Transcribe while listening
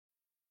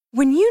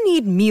When you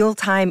need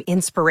mealtime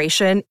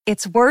inspiration,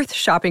 it's worth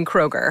shopping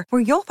Kroger,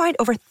 where you'll find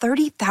over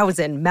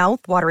 30,000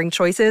 mouth-watering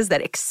choices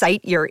that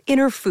excite your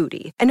inner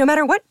foodie. And no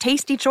matter what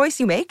tasty choice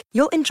you make,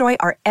 you'll enjoy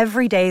our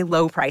everyday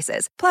low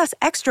prices, plus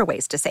extra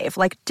ways to save,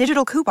 like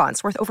digital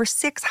coupons worth over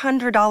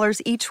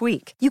 $600 each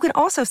week. You can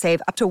also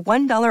save up to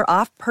 $1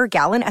 off per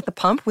gallon at the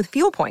pump with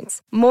fuel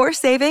points. More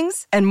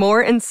savings and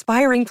more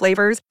inspiring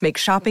flavors make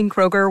shopping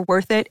Kroger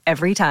worth it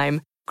every time.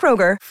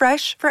 Kroger,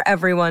 fresh for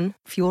everyone.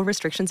 Fuel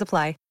restrictions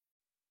apply.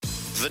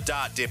 The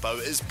Dart Depot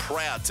is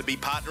proud to be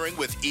partnering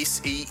with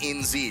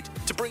SENZ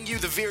to bring you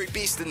the very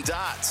best in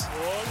darts.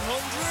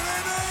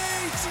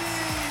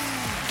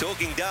 180!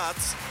 Talking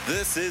darts,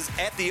 this is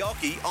At the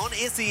Oche on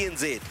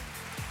SENZ.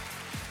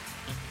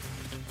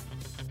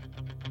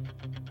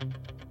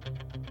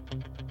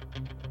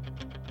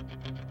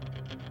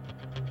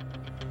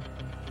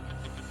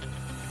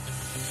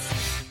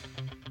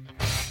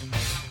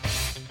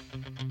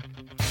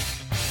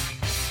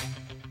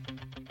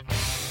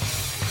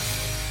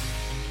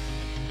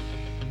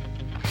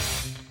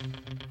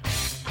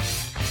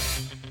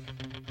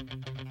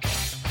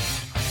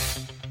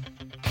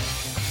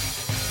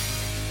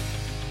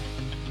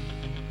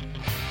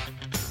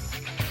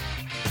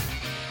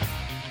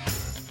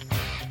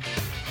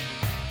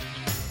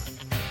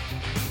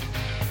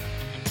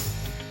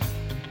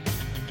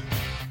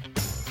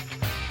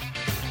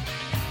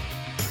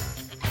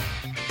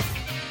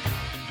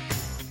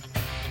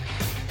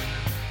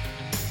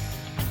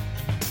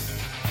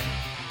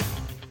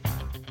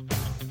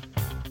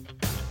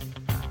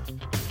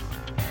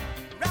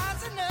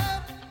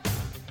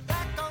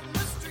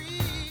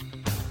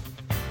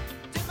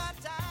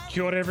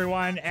 Kia ora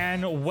everyone,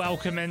 and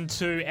welcome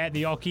into At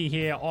the Oche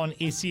here on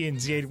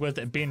SENZ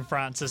with Ben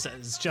Francis.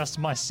 It's just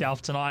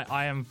myself tonight.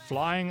 I am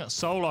flying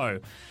solo.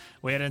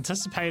 We had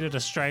anticipated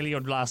Australia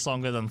would last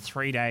longer than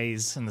 3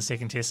 days in the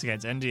second test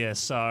against India,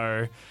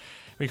 so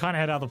we kind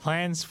of had other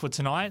plans for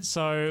tonight.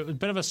 So a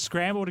bit of a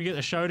scramble to get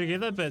the show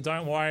together, but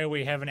don't worry,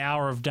 we have an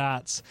hour of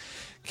darts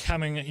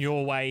coming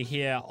your way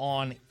here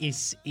on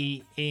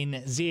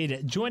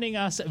SENZ. Joining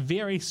us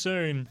very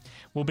soon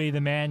will be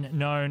the man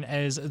known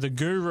as the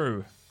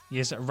Guru.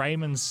 Yes,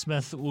 Raymond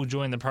Smith will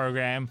join the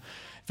program.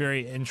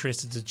 Very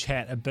interested to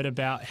chat a bit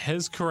about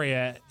his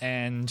career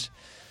and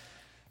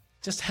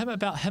just him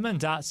and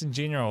darts in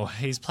general.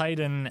 He's played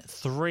in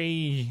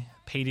 3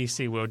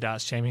 PDC World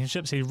Darts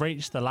Championships. He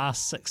reached the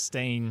last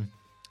 16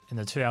 in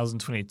the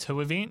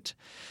 2022 event.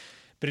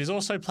 But he's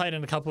also played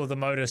in a couple of the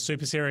Motor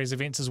Super Series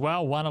events as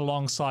well, one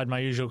alongside my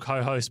usual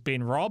co-host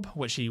Ben Robb,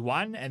 which he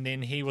won, and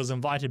then he was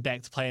invited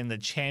back to play in the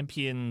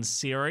Champions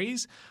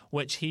Series,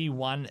 which he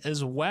won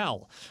as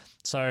well.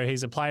 So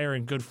he's a player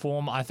in good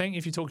form. I think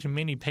if you talk to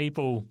many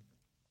people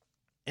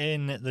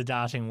in the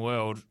darting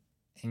world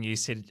and you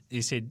said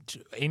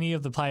any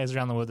of the players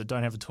around the world that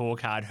don't have a tour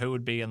card, who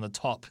would be in the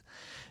top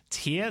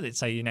tier? Let's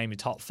say you name your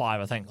top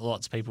 5. I think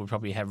lots of people would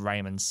probably have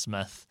Raymond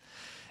Smith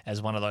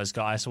as one of those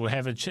guys. So we'll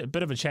have a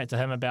bit of a chat to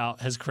him about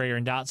his career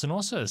in darts and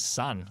also his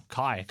son,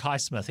 Kai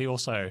Smith. He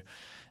also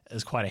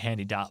is quite a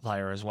handy dart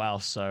player as well.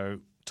 So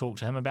talk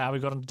to him about how we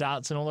got into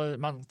darts and all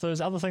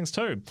those other things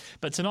too.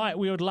 But tonight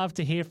we would love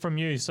to hear from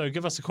you. So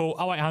give us a call,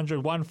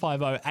 0800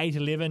 150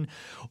 811,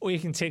 or you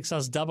can text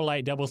us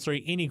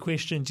 8833. Any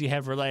questions you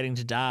have relating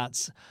to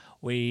darts,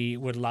 we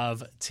would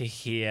love to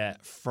hear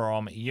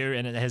from you.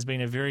 And it has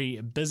been a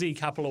very busy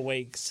couple of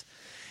weeks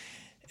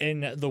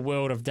in the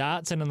world of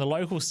darts and in the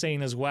local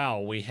scene as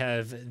well. We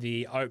have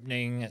the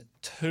opening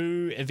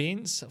 2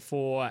 events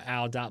for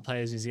our Dart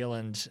Players New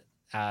Zealand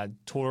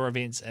tour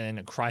events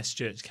in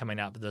Christchurch coming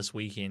up this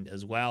weekend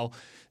as well.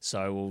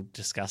 So we'll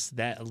discuss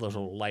that a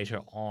little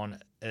later on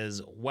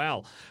as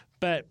well.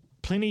 But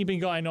plenty been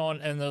going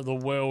on in the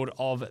world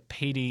of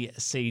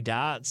PDC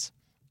darts.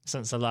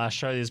 Since the last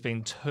show, there's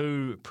been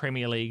 2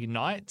 Premier League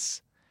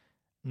nights.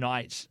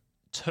 Night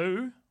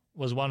 2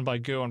 was won by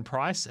Gerwyn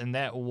Price, and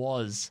that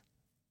was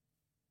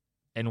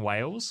in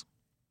Wales.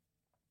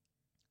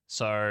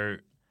 So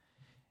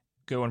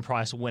Gerwyn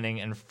Price winning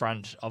in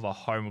front of a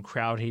home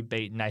crowd. He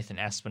beat Nathan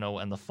Aspinall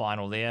in the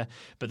final there.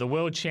 But the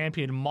world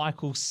champion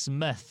Michael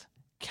Smith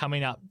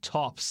coming up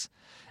tops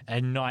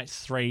in night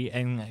 3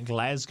 in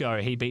Glasgow.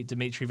 He beat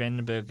Dimitri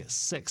Vandenberg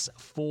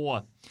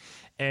 6-4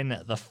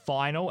 in the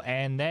final.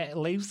 And that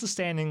leaves the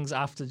standings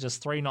after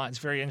just 3 nights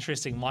very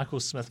interesting. Michael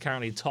Smith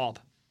currently top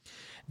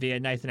there.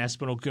 Nathan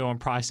Aspinall, Gerwyn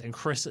Price and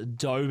Chris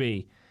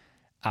Dobie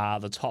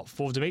the top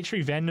 4.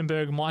 Dimitri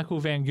Vandenberg,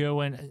 Michael Van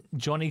Gerwen,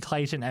 Johnny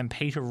Clayton and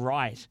Peter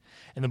Wright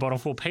in the bottom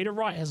 4. Peter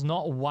Wright has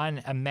not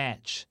won a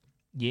match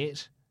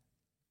yet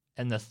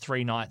in the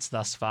 3 nights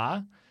thus far.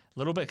 A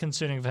little bit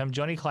concerning for him.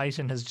 Johnny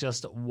Clayton has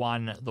just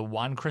won the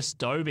 1. Chris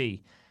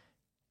Dobie,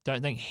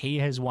 don't think he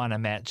has won a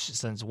match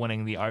since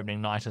winning the opening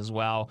night as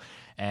well.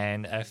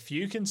 And a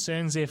few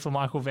concerns there for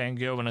Michael Van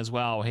Gerwen as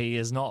well. He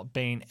has not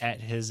been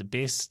at his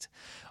best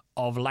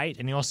of late,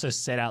 and he also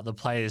set out the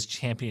Players'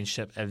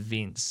 Championship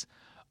events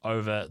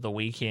over the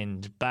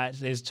weekend. But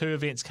there's 2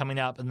 events coming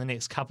up in the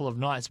next couple of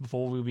nights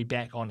before we'll be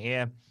back on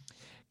air.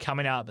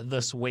 Coming up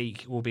this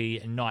week will be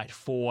night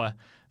 4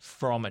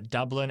 from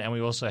Dublin, and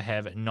we also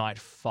have night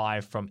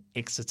 5 from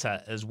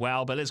Exeter as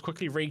well. But let's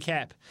quickly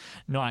recap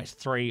night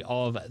 3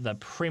 of the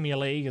Premier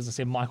League. As I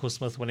said, Michael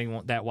Smith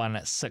winning that one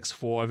at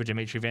 6-4 over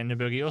Dimitri Van den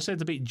Berg. He also had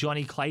to beat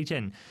Johnny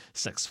Clayton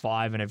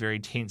 6-5 in a very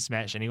tense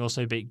match, and he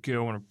also beat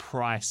Gerwin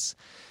Price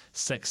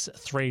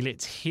 6-3.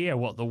 Let's hear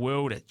what the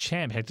world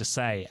champ had to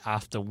say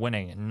after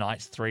winning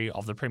night 3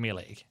 of the Premier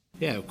League.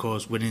 Yeah, of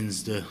course,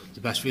 winning's the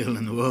best feeling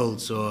in the world,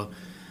 so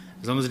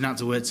as long as I didn't have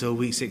to wait till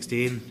week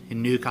 16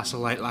 in Newcastle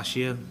like last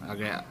year, I've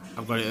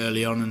got it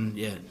early on, and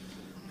yeah,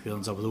 I feel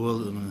on top of the world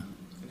at the minute.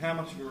 And how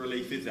much of a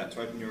relief is that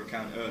to open your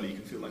account early? You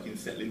can feel like you can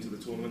settle into the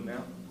tournament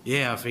now?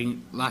 Yeah, I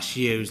think last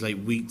year it was like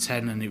week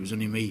 10 and it was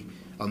only me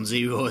on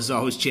 0, so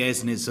I was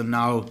chasing it, so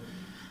now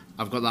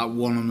I've got that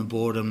 1 on the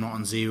board, I'm not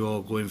on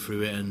 0, going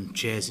through it and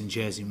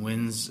chasing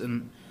wins,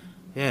 and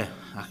yeah,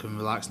 I can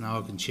relax now,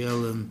 I can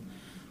chill, and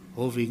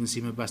hopefully you can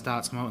see my best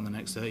darts come out in the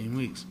next 13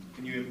 weeks.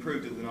 And you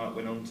improved as the night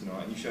went on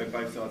tonight, and you showed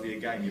both sides of your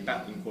game, your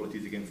battling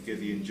qualities against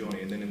Gezi and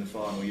Johnny, and then in the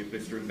final your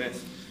blistering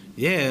best.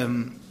 Yeah,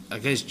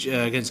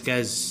 against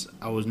Gez,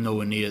 I was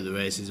nowhere near at the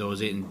races. I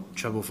was hitting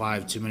treble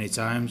 5 too many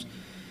times.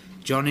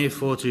 Johnny,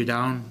 4-2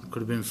 down,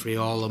 could have been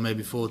 3-all or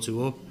maybe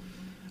 4-2 up.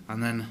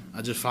 And then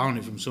I just found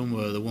it from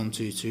somewhere, the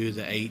 1-2-2,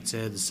 the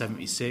 80, the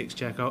 76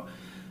 checkout.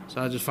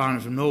 So I just found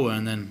it from nowhere,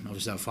 and then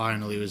obviously that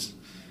final,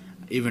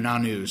 even I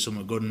knew it was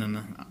something good, and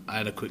then I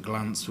had a quick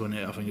glance when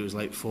I think it was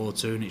like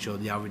 4-2 and it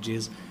showed the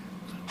averages.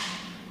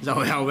 Is that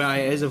how right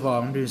it is? I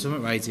thought I'm doing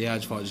something right here, I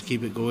just thought I'd just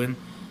keep it going.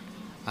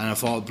 And I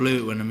thought I blew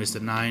it when I missed a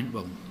 9,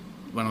 well,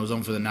 when I was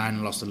on for the 9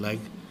 and lost a leg.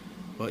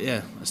 But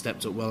yeah, I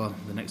stepped up well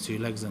the next 2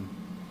 legs then.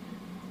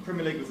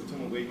 Premier League was the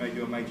tournament where you made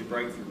your major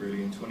breakthrough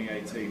really in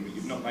 2018, but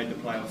you've not made the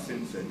playoffs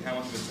since then. How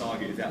much of a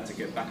target is that to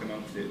get back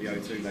amongst it at the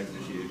O2 later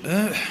this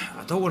year?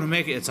 I don't want to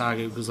make it a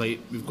target because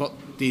we've got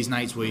these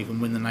nights where you can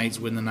win the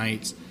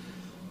nights.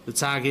 The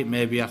target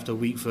maybe after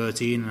week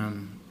 13,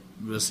 and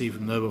we'll see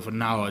from there, but for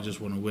now I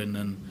just want to win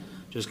and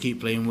just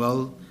keep playing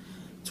well.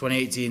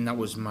 2018, that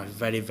was my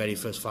very, very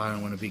first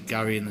final when I beat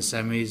Gary in the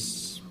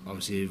semis.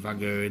 Obviously Van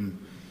Geuren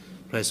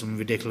played some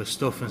ridiculous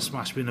stuff and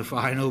smashed me in the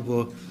final,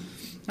 but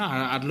no,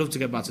 I'd love to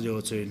get back to the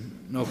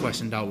O2, no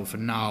question doubt, but for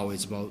now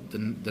it's about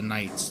the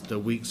nights, the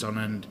weeks on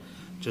end,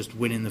 just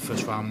winning the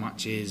first round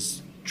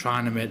matches,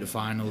 trying to make the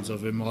finals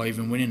of him or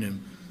even winning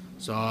them.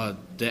 So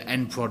the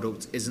end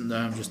product isn't there,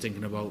 I'm just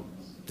thinking about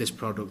this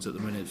product at the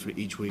minute for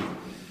each week.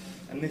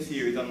 And this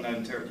year is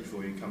unknown territory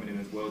for you, coming in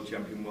as world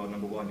champion, world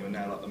number 1, you're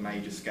now like the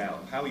major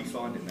scout. How are you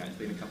finding that? It's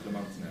been a couple of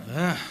months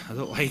now. I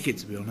don't like it,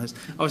 to be honest.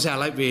 Obviously I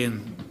like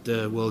being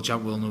the world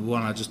champ, world number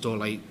 1, I just don't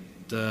like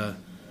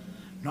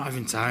not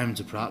having time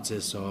to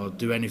practice or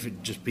do anything,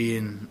 just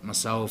being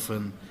myself.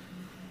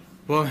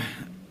 But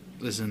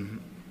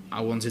listen,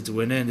 I wanted to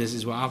win it, and this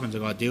is what happens. I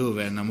got to deal with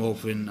it, and I'm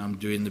hoping I'm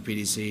doing the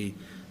PDC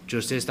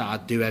justice, that I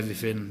do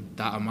everything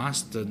that I'm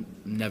asked and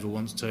never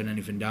want to turn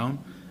anything down.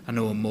 I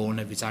know I moan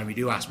every time you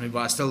do ask me, but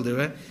I still do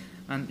it.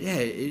 And yeah,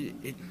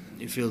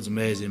 it feels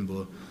amazing,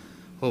 but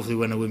hopefully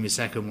when I win my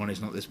second one,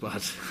 it's not this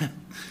bad.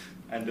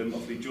 And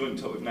obviously joint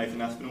top with Nathan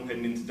Aspinall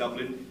heading into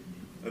Dublin,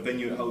 a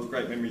venue that holds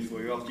great memories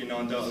for you after your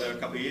 9 dart there a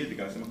couple of years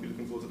ago, so I must be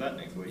looking forward to that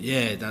next week.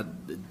 Yeah,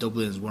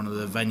 Dublin is one of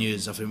the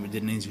venues. I think we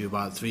did an interview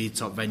about 3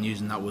 top venues,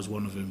 and that was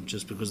one of them,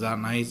 just because of that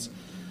night.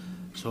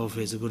 So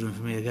hopefully it's a good one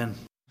for me again.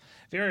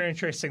 Very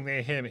interesting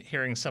there,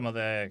 hearing some of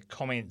the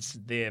comments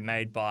there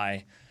made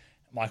by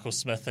Michael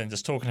Smith and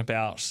just talking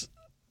about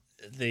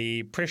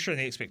the pressure and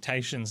the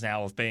expectations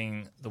now of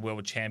being the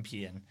world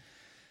champion.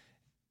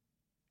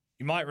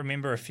 You might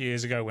remember a few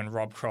years ago when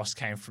Rob Cross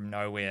came from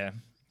nowhere.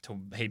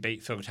 He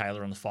beat Phil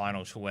Taylor in the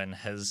final to win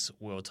his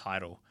world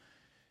title.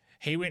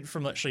 He went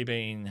from literally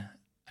being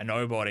a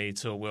nobody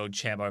to a world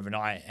champ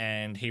overnight,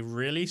 and he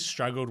really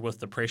struggled with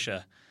the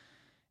pressure.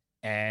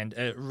 And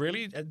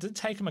it did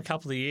take him a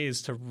couple of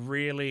years to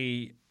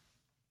really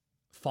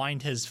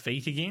find his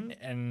feet again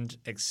and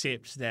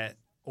accept the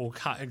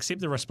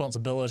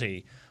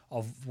responsibility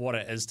of what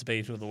it is to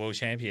be the world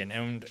champion.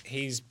 And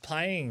he's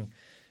playing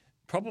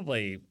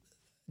probably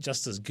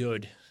just as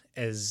good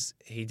as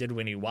he did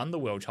when he won the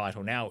world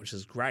title now, which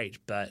is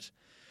great. But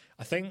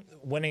I think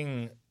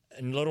winning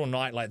a little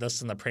night like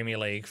this in the Premier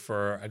League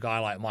for a guy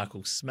like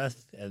Michael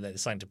Smith,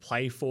 that's something to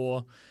play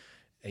for.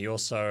 He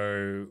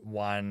also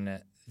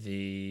won I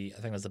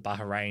think it was the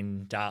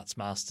Bahrain Darts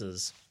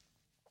Masters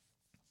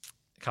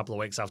a couple of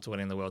weeks after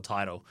winning the world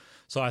title.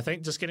 So I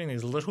think just getting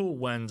these little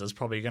wins is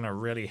probably going to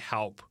really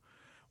help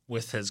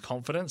with his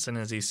confidence. And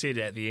as he said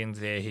at the end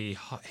there, he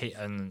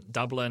in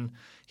Dublin,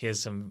 he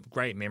has some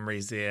great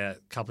memories there. A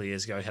couple of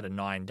years ago, he had a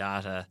 9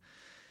 darter,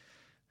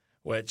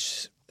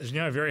 which is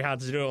very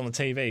hard to do on the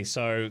TV.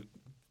 So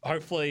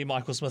hopefully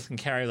Michael Smith can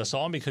carry this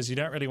on, because you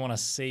don't really want to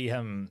see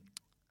him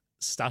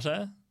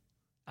stutter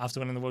after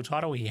winning the world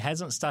title. He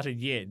hasn't stuttered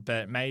yet,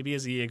 but maybe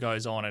as the year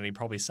goes on and he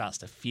probably starts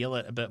to feel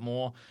it a bit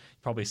more,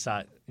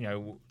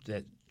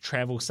 that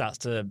travel starts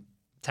to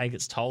take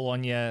its toll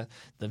on you.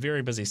 The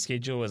very busy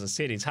schedule, as I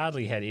said, he's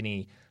hardly had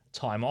any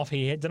time off.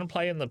 He didn't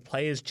play in the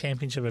Players'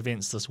 Championship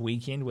events this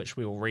weekend, which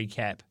we will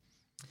recap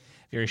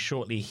very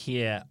shortly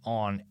here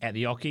on At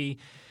the Oche.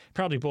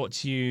 Proudly brought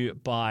to you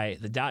by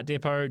the Dart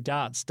Depot,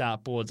 darts,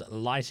 dartboards,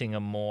 lighting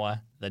and more.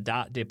 The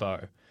Dart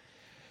Depot.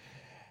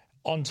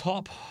 On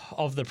top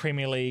of the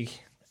Premier League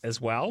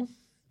as well,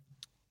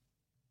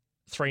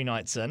 3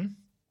 nights in,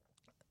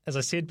 as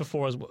I said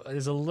before,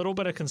 there's a little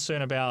bit of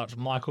concern about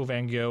Michael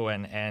van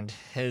Gerwen and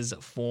his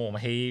form.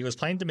 He was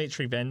playing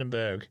Dimitri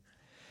Vandenberg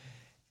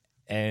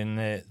in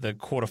the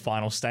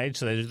quarterfinal stage,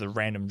 so they did the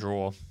random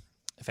draw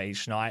for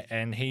each night,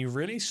 and he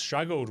really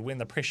struggled when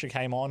the pressure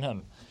came on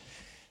him.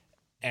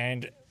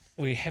 And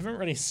we haven't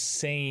really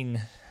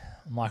seen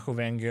Michael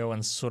van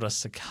Gerwen sort of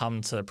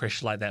succumb to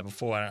pressure like that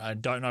before. I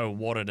don't know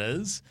what it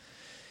is.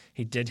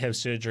 He did have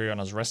surgery on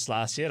his wrist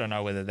last year. I don't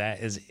know whether that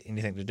is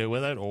anything to do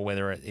with it or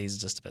whether he's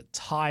just a bit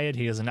tired.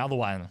 He was another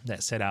one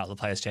that sat out the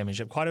Players'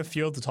 Championship. Quite a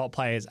few of the top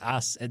players,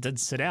 it did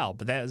sit out,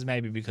 but that was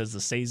maybe because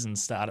the season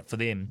started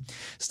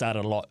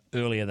a lot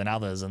earlier than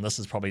others, and this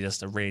is probably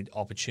just a red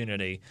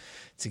opportunity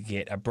to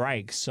get a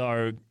break.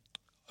 So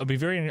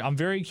I'm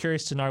very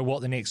curious to know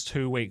what the next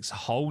 2 weeks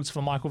holds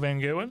for Michael van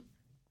Gerwen.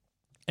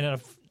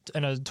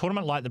 In a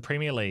tournament like the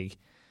Premier League,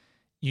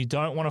 you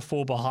don't want to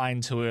fall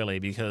behind too early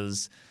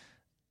because,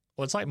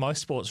 well, it's like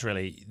most sports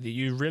really.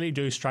 You really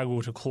do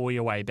struggle to claw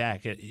your way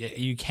back.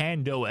 You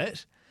can do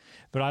it,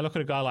 but I look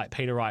at a guy like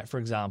Peter Wright, for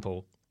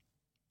example.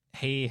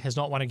 He has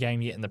not won a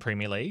game yet in the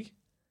Premier League,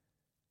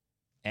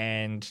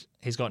 and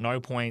he's got no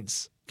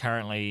points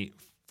currently.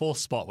 4th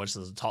spot, which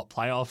is the top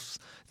playoffs.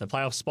 The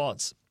playoff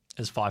spots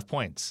is 5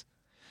 points.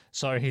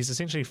 So he's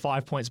essentially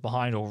 5 points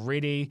behind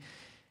already.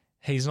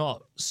 He's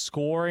not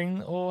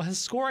scoring, or his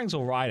scoring's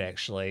all right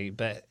actually,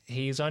 but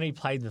he's only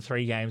played the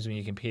 3 games when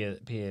you compare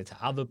to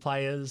other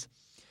players.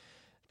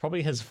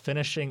 Probably his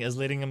finishing is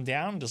letting him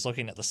down. Just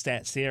looking at the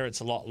stats there,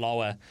 it's a lot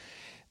lower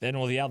than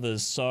all the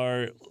others.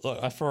 So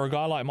look, for a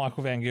guy like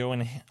Michael van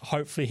Gerwen,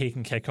 hopefully he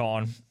can kick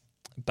on,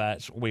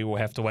 but we will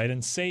have to wait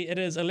and see. It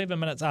is 11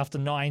 minutes after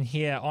 9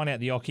 here on At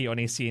the Oche on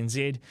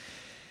SCNZ.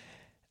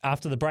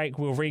 After the break,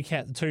 we'll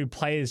recap the 2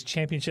 Players'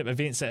 Championship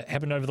events that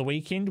happened over the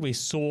weekend. We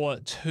saw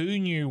 2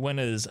 new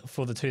winners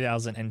for the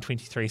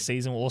 2023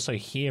 season. We'll also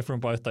hear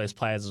from both those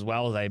players as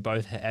well. They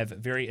both have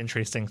very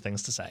interesting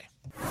things to say.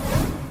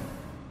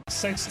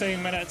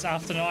 16 minutes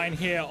after 9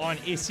 here on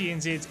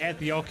SCNZ's At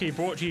the Oche,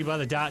 brought to you by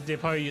the Dart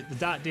Depot. The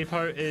Dart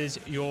Depot is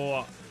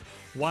your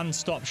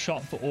one-stop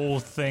shop for all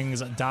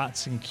things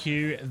darts and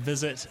Q.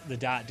 Visit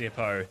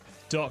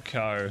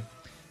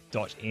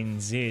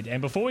thedartdepot.co.nz.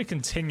 And before we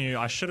continue,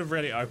 I should have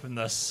really opened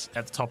this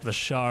at the top of the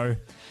show.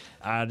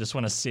 I just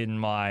want to send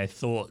my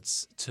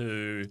thoughts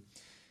to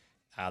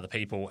the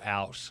people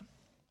out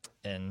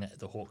in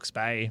the Hawke's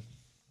Bay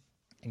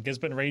and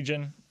Gisborne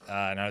region.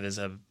 I know there's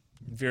a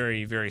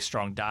very, very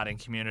strong darting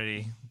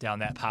community down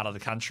that part of the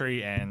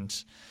country,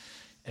 and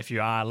if you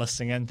are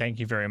listening in, thank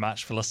you very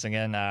much for listening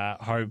in.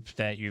 Hope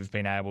that you've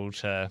been able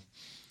to,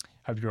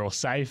 hope you're all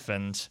safe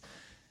and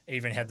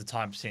even have the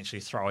time to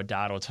potentially throw a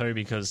dart or two,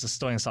 because just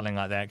doing something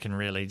like that can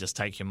really just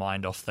take your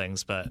mind off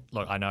things. But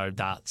look, I know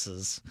darts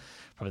is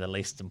probably the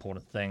least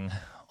important thing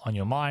on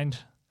your mind,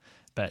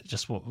 but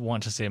just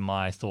want to send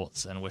my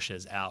thoughts and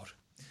wishes out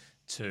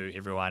to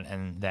everyone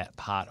in that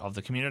part of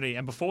the community.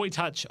 And before we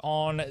touch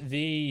on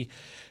the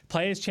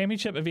Players'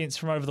 Championship events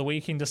from over the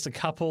weekend, just a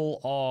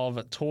couple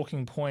of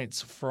talking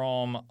points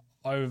from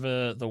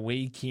over the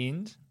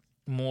weekend,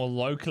 more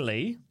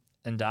locally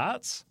in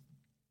darts.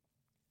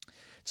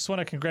 Just want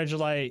to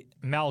congratulate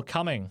Mal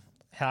Cumming.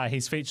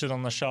 He's featured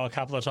on the show a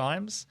couple of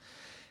times.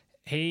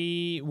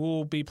 He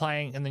will be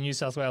playing in the New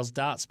South Wales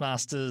Darts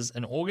Masters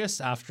in August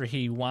after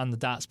he won the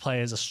Darts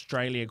Players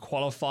Australia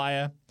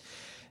qualifier.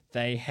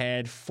 They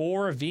had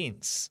 4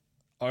 events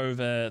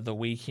over the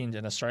weekend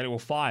in Australia, well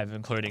 5,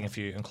 including if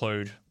you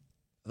include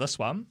this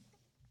one.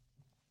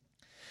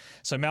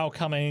 So Mal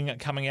Cumming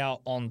coming out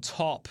on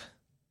top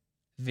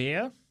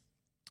there.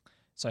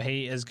 So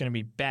he is going to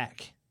be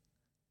back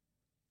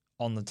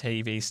on the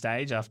TV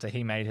stage after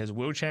he made his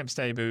World Champs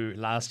debut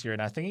last year,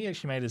 and I think he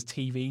actually made his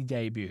TV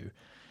debut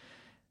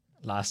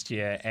last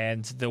year.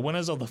 And the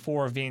winners of the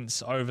 4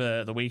 events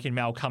over the weekend,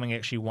 Mal Cumming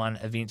actually won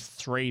event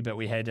 3, but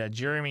we had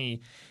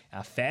Jeremy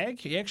Fagg.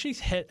 He actually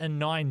hit a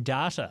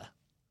 9-darter.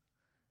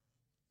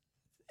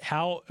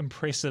 How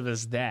impressive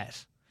is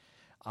that?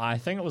 I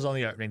think it was on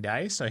the opening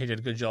day, so he did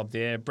a good job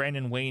there.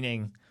 Brandon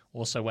Weening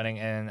also winning,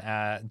 and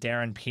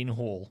Darren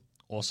Penhall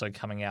also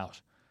coming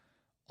out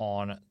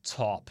on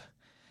top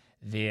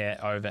there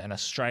over in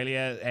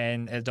Australia.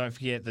 And don't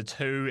forget the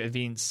 2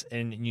 events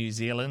in New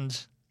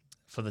Zealand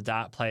for the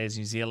Dart Players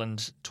New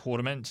Zealand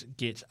tournament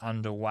get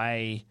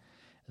underway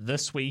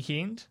this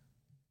weekend.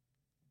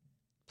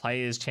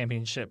 Players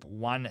Championship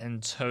 1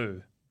 and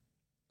 2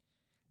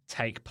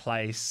 take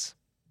place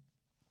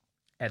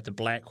at the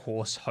Black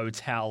Horse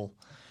Hotel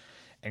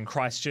in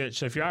Christchurch.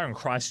 So if you are in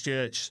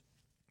Christchurch,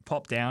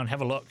 pop down,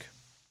 have a look,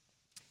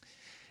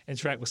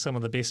 interact with some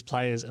of the best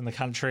players in the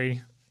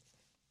country.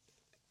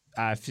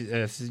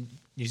 If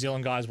New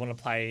Zealand guys want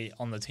to play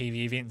on the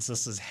TV events,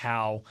 this is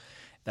how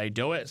they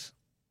do it.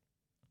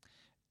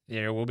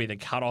 there will be the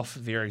cutoff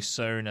very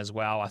soon as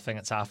well. I think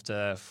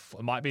it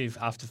might be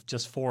after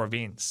just 4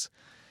 events,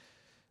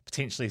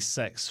 potentially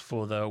 6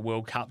 for the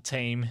World Cup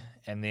team.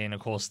 And then, of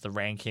course, the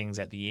rankings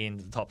at the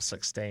end, the top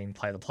 16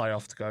 play the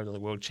playoff to go to the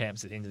World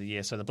Champs at the end of the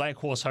year. So the Black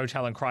Horse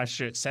Hotel in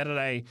Christchurch,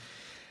 Saturday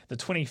the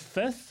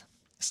 25th,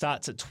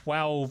 starts at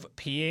 12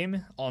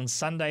 p.m. On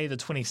Sunday, the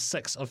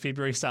 26th of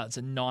February, starts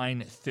at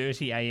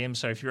 9:30 a.m.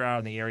 So if you're out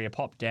in the area,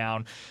 pop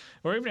down.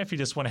 Or even if you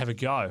just want to have a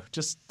go,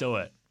 just do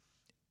it.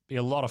 Be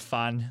a lot of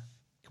fun.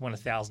 You can win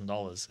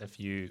 $1,000 if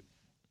you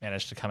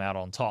manage to come out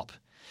on top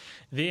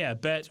there.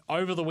 But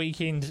over the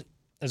weekend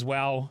as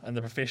well, in the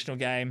professional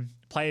game,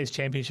 Players'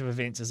 Championship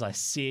events, as I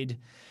said,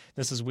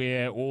 this is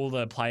where all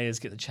the players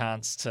get the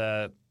chance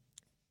to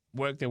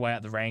work their way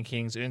up the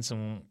rankings,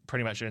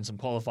 pretty much earn some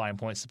qualifying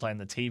points to play in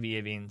the TV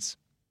events.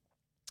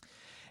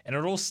 And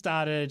it all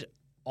started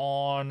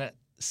on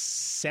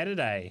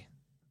Saturday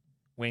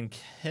when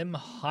Kim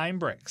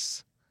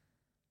Heinbrichs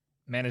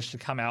managed to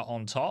come out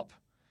on top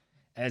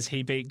as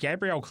he beat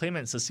Gabriel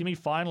Clements, the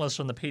semi-finalist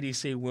from the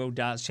PDC World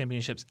Darts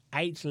Championships,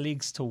 8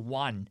 legs to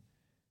 1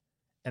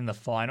 in the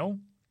final.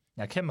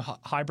 Now, Kim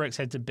Heinbrichs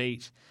had to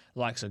beat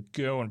the likes of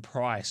Gerwin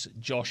Price,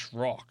 Josh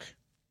Rock,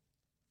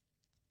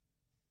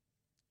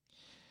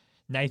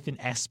 Nathan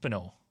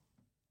Aspinall.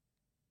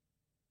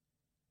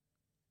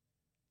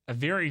 A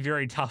very,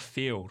 very tough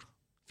field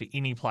for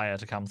any player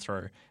to come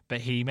through.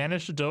 But he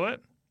managed to do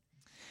it,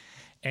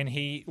 and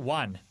he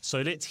won.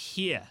 So let's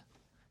hear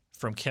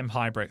from Kim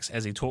Heinbrichs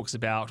as he talks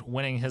about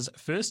winning his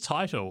first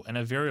title in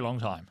a very long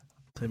time.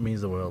 It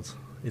means the world.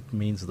 It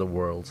means the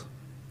world.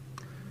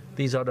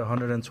 These are the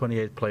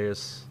 128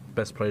 players,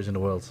 best players in the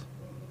world.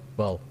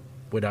 Well,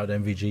 without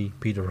MVG,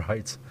 Peter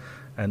Wright,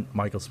 and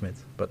Michael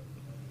Smith. But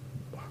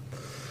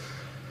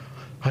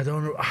I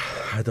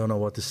don't know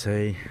what to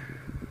say.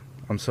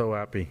 I'm so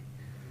happy.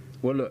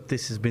 Well, look,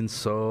 this has been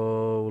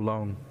so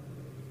long.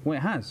 Well,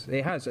 it has.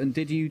 It has. And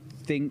did you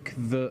think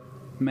that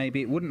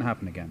maybe it wouldn't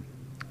happen again?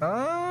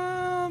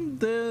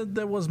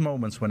 There was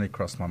moments when it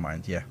crossed my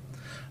mind, yeah.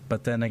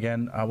 But then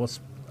again, I was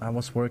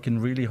working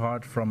really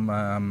hard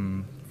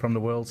from the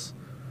Worlds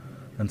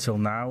until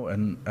now.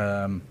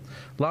 And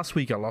last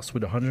week I lost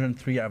with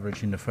 103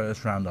 average in the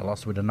first round. I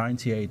lost with a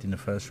 98 in the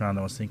first round.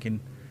 I was thinking,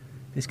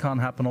 this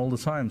can't happen all the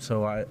time.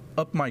 So I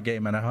upped my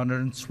game and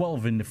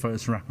 112 in the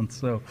first round.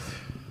 So,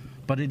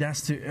 but it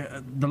has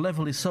to. The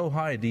level is so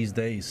high these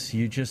days.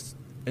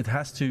 It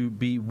has to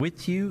be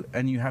with you,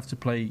 and you have to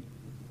play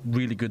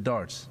really good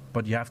darts.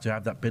 But you have to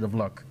have that bit of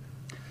luck.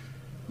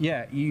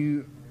 Yeah,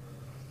 you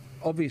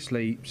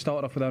obviously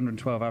started off with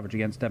 112 average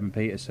against Devon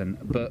Peterson.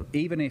 But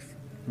even if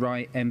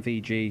Wright,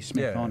 MVG,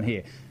 Smith aren't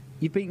here,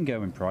 you've beaten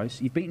Gerwin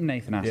Price, you've beaten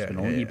Nathan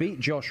Aspinall, you beat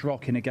Josh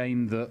Rock in a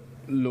game that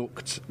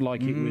looked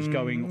like it was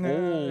going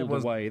all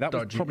the way. That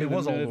was probably the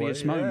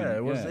nerviest moment.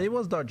 Yeah, it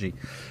was dodgy.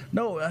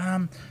 No,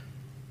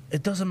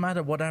 it doesn't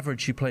matter what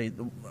average you play.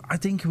 I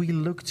think we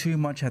look too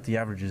much at the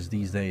averages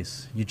these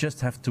days. You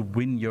just have to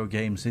win your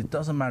games. It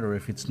doesn't matter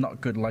if it's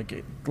not good.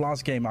 Like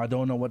last game, I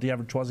don't know what the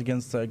average was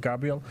against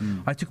Gabriel.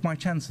 I took my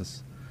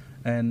chances.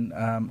 And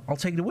I'll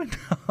take the win.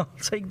 I'll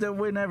take the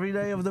win every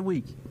day of the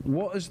week.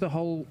 What has the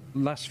whole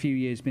last few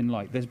years been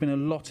like? There's been a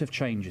lot of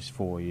changes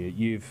for you.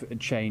 You've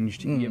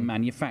changed your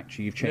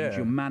manufacture, you've changed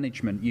your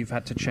management, you've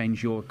had to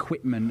change your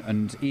equipment,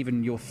 and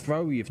even your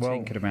throw you've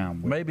tinkered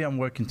around with. Maybe I'm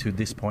working to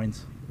this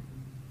point.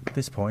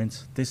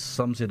 This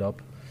sums it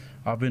up.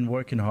 I've been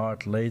working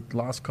hard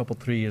last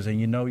 3 years, and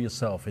you know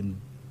yourself, in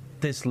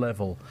this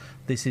level,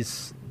 this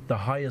is the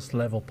highest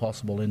level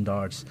possible in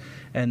darts.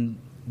 And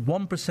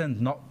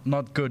 1%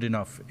 not good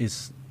enough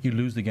is you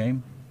lose the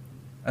game.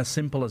 As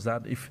simple as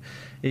that.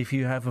 If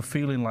you have a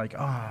feeling like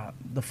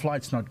the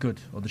flight's not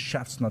good, or the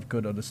shaft's not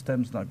good, or the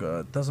stem's not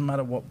good, it doesn't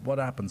matter what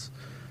happens.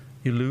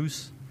 You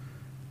lose.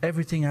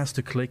 Everything has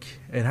to click.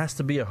 It has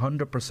to be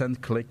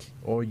 100% click,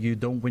 or you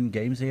don't win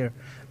games here.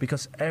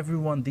 Because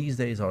everyone these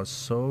days are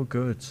so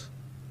good.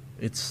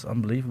 It's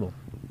unbelievable.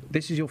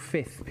 This is your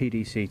 5th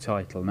PDC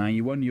title. Now,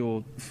 you won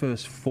your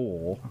first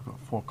 4. I've got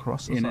 4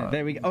 crosses.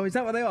 There we go. Oh, is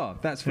that what they are?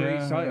 That's for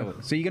each title.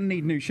 So you're going to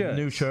need new shirts.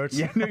 New shirts.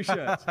 Yeah, new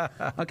shirts.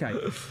 Okay.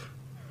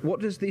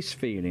 What does this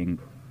feeling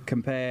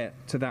compare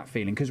to that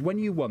feeling? Because when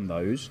you won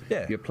those,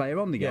 you're a player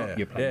on the game.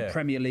 You're playing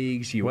Premier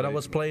Leagues. When I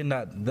was playing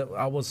that,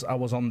 I was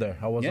on there.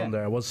 I was on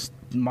there.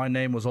 My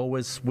name was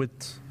always with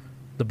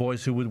the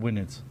boys who would win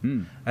it.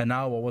 And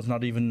now I was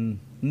not even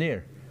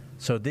near.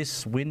 So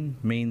this win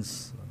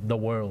means the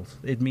world.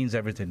 It means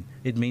everything.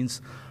 It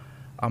means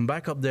I'm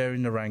back up there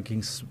in the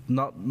rankings,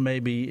 not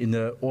maybe in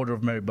the order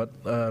of merit, but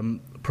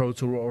Pro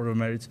Tour order of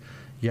merit.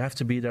 You have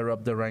to be there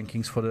up the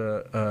rankings for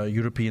the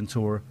European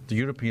Tour. The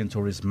European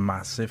Tour is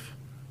massive.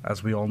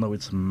 As we all know,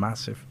 it's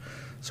massive.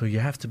 So you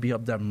have to be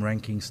up them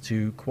rankings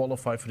to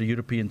qualify for the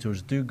European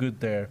Tours. Do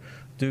good there,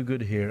 do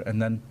good here, and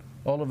then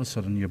all of a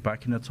sudden you're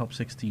back in the top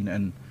 16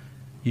 and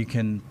you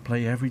can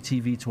play every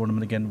TV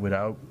tournament again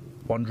without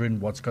wondering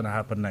what's going to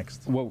happen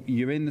next. Well,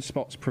 you're in the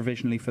spots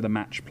provisionally for the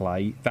match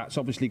play. That's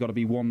obviously got to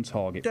be one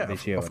target for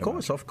this year. Of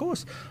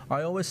course.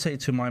 I always say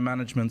to my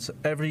management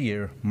every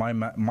year,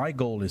 my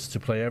goal is to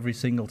play every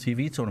single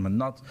TV tournament,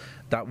 not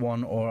that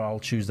one or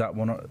I'll choose that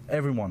one, or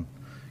everyone,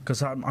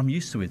 because I'm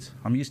used to it.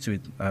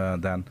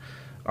 Dan.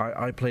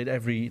 I played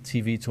every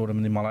TV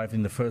tournament in my life.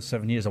 In the first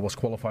 7 years, I was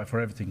qualified for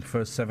everything, the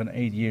first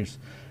 7-8 years.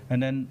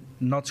 And then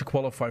not to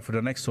qualify for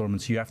the next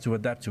tournaments, you have to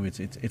adapt to it.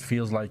 It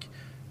feels like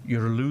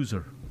you're a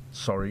loser.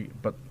 Sorry,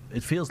 but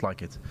it feels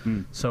like it.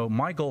 So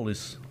my goal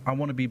is I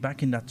want to be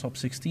back in that top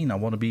 16. I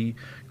want to be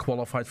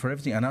qualified for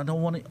everything. And I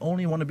don't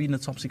only want to be in the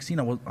top 16.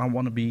 I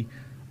want to be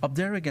up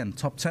there again,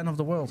 top 10 of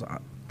the world.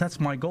 That's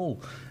my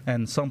goal.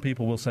 And some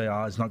people will say,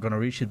 it's not going to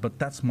reach it, but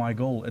that's my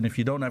goal. And if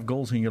you don't have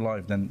goals in your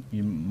life, then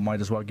you might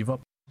as well give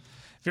up.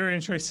 Very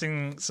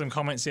interesting, some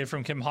comments there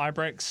from Kim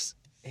Hybricks.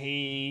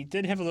 He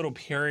did have a little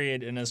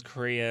period in his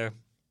career,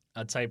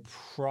 I'd say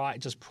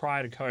just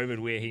prior to COVID,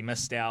 where he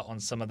missed out on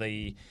some of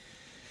the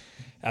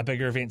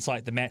bigger events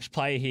like the match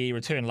play. He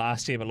returned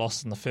last year but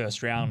lost in the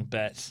first round.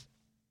 But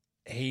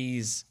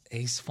he's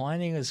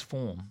finding his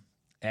form.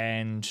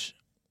 And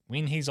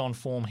when he's on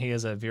form, he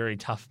is a very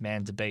tough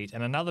man to beat.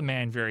 And another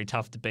man very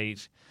tough to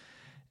beat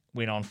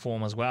when on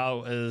form as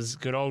well is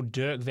good old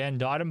Dirk van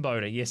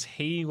Dijvenbode. Yes,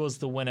 he was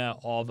the winner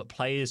of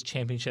Players'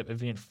 Championship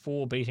Event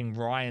 4, beating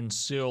Ryan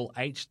Searle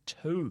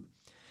 8-2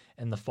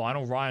 in the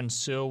final. Ryan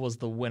Searle was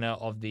the winner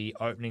of the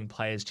opening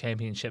Players'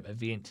 Championship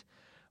event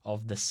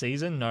of the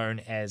season, known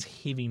as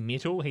Heavy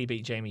Metal. He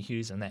beat Jamie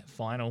Hughes in that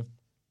final.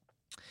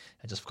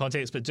 And just for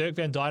context, but Dirk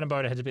van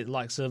Dijvenbode had to beat the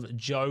likes of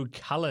Joe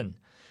Cullen,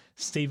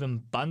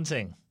 Stephen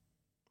Bunting,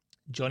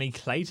 Johnny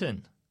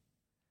Clayton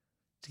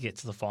to get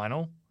to the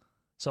final.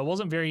 So it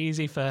wasn't very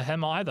easy for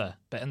him either.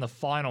 But in the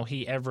final,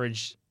 he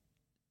averaged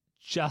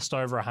just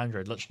over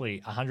 100, literally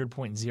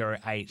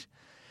 100.08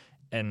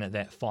 in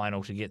that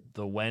final to get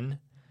the win.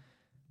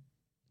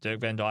 Dirk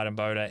van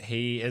Dijvenbode,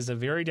 he is a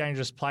very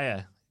dangerous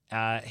player.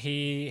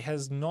 He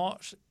has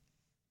not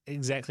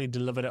exactly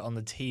delivered it on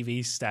the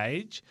TV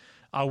stage.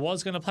 I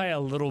was going to play a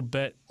little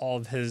bit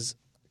of his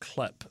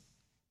clip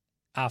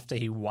after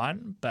he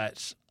won,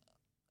 but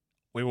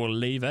we will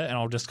leave it, and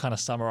I'll just kind of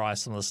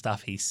summarize some of the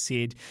stuff he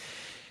said.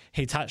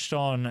 He said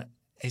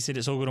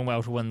it's all good and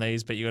well to win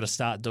these, but you got to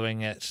start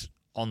doing it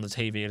on the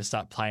TV. You got to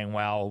start playing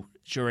well.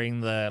 During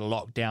the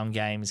lockdown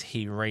games,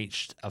 he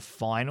reached a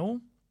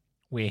final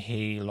where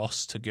he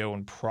lost to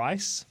Gerwyn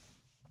Price.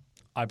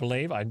 I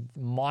believe I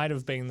might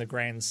have been the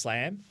Grand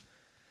Slam,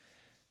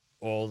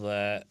 or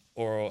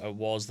it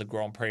was the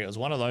Grand Prix. It was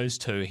one of those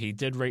two. He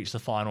did reach the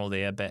final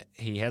there, but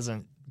he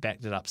hasn't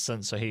backed it up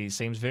since. So he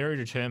seems very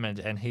determined,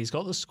 and he's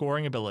got the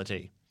scoring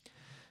ability.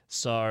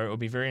 So it'll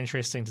be very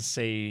interesting to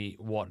see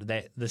what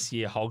this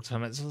year holds for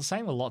him. It's the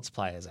same with lots of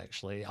players,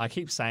 actually. I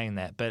keep saying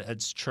that, but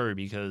it's true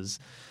because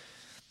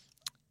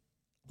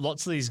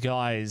lots of these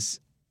guys,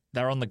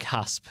 they're on the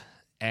cusp.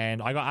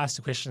 And I got asked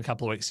a question a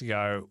couple of weeks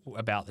ago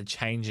about the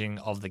changing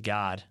of the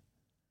guard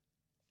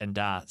in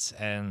darts.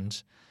 And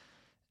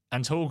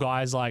until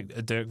guys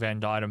like Dirk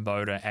van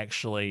Dijvenbode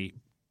actually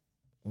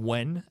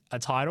win a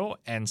title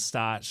and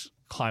start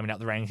climbing up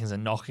the rankings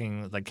and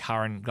knocking the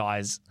current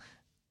guys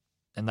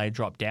and they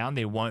drop down,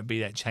 there won't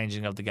be that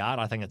changing of the guard.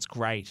 I think it's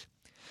great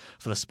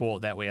for the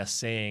sport that we are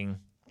seeing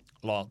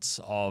lots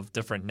of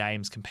different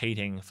names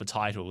competing for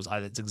titles.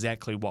 That's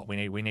exactly what we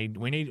need.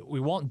 We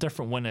want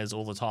different winners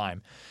all the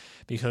time,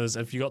 because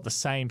if you got the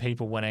same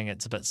people winning,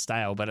 it's a bit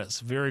stale. But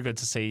it's very good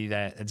to see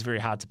that it's very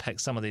hard to pick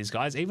some of these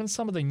guys, even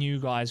some of the new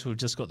guys who have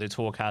just got their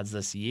tour cards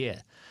this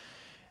year,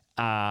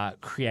 are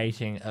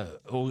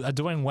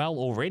doing well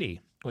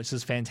already, which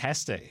is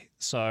fantastic.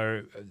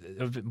 So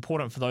it's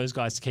important for those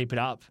guys to keep it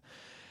up.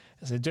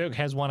 So Dirk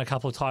has won a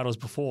couple of titles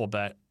before,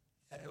 but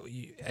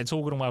it's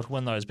all good and well to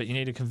win those, but you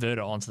need to convert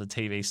it onto the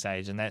TV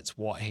stage, and that's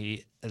what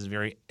he's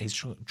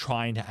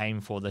trying to aim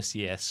for this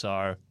year.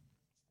 So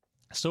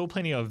still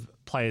plenty of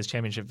Players'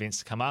 Championship events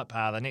to come up.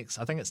 The next,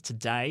 I think it's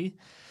today,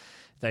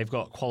 they've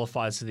got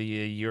qualifiers to the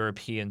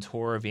European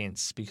Tour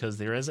events, because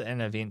there is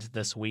an event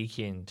this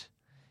weekend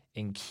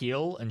in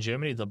Kiel in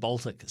Germany, the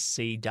Baltic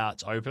Sea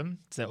Darts Open.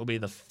 So that will be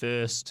the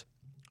first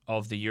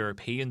of the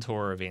European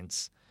Tour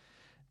events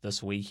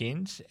this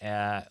weekend.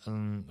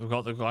 I'm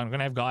going to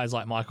have guys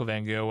like Michael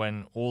van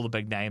Gerwen. All the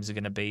big names are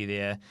going to be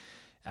there.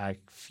 A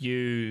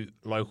few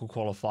local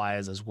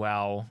qualifiers as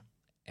well,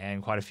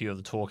 and quite a few of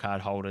the tour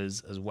card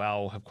holders as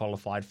well have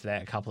qualified for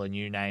that. A couple of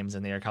new names,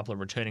 and there are a couple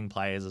of returning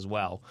players as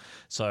well.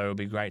 So it'll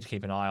be great to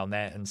keep an eye on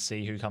that and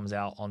see who comes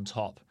out on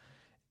top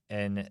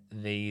in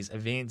these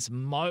events.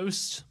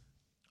 Most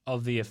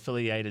of the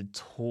affiliated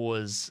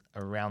tours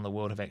around the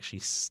world have actually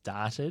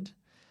started.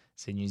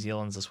 So New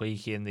Zealand's this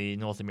weekend. The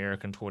North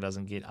American tour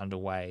doesn't get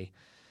underway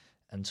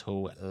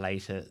until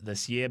later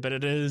this year. But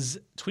it is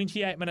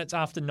 28 minutes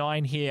after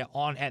 9 here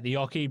on At the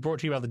Oche, brought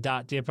to you by the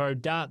Dart Depot.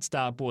 Darts,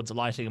 dartboards,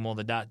 lighting, and more.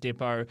 The Dart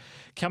Depot.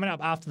 Coming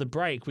up after the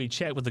break, we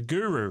chat with the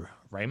guru,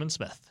 Raymond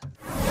Smith.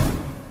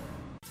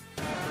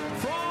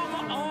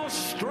 From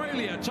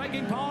Australia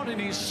taking part in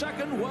his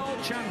second World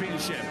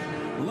Championship.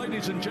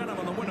 Ladies and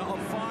gentlemen, the winner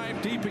of 5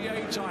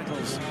 DPA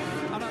titles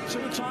and a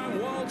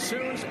 2-time World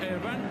Series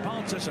event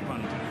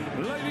participant.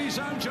 Ladies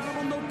and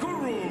gentlemen, the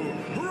Guru,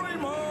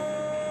 Raymond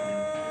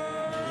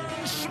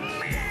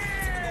Smith!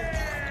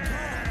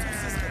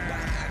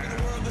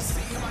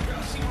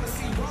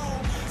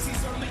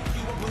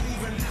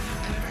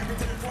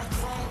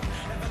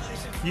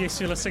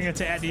 Yes, you're listening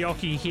to At the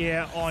Oche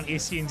here on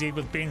SENZ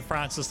with Ben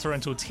Francis through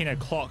until 10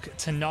 o'clock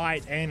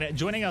tonight. And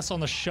joining us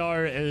on the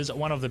show is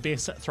one of the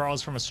best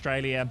throwers from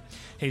Australia.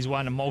 He's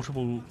won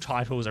multiple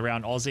titles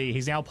around Aussie.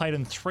 He's now played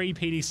in 3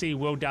 PDC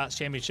World Darts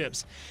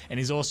Championships, and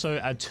he's also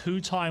a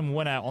 2-time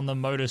winner on the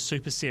Motor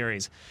Super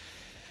Series.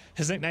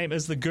 His nickname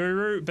is the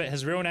Guru, but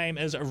his real name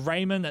is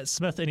Raymond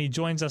Smith, and he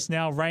joins us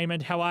now.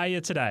 Raymond, how are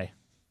you today?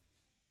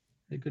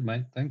 Yeah, good,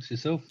 mate. Thanks.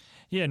 Yourself?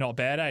 Yeah, not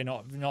bad, eh?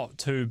 Not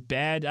too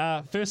bad.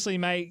 Firstly,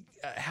 mate,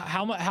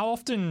 how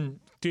often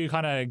do you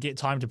kind of get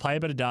time to play a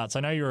bit of darts? I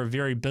know you're a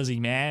very busy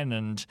man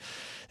and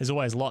there's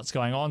always lots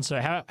going on.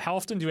 So how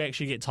often do you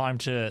actually get time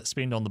to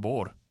spend on the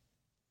board?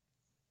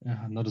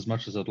 Not as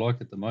much as I'd like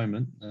at the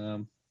moment.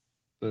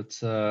 But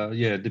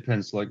it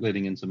depends. Like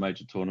leading into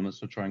major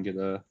tournaments, I'll try and get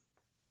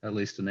at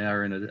least an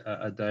hour in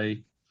a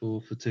day for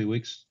 2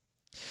 weeks.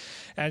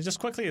 And just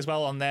quickly as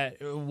well on that,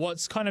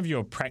 what's kind of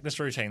your practice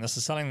routine? This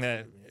is something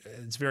that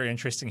it's very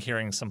interesting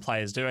hearing some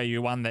players do. Are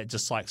you one that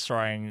just likes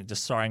throwing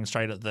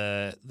straight at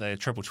the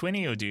triple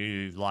 20, or do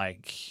you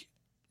like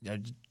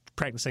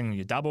practicing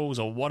your doubles,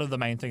 or what are the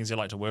main things you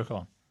like to work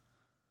on?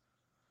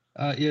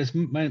 It's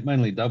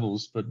mainly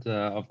doubles, but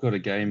I've got a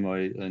game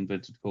I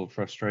invented called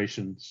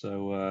Frustration.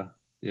 So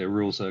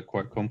rules are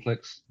quite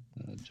complex.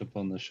 Jump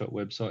on the shot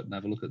website and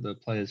have a look at the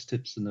players'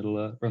 tips, and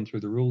it'll run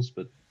through the rules.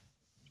 But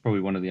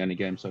probably one of the only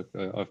games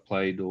I've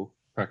played or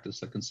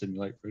practiced that can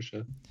simulate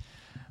pressure.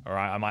 All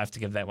right, I might have to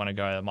give that one a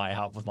go. That might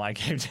help with my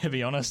game, to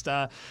be honest.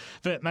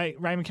 But, mate,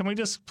 Raymond, can we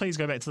just please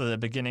go back to the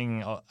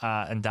beginning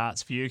in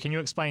darts for you? Can you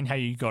explain how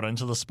you got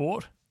into the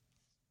sport?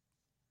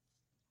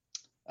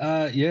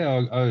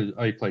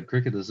 I played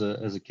cricket as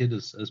a kid,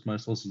 as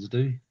most Aussies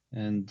do.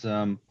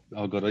 And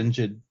I got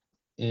injured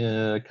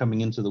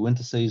coming into the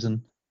winter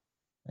season.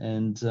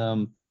 And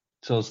so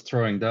I was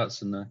throwing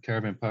darts in the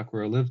caravan park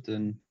where I lived,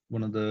 and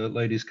one of the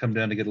ladies come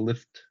down to get a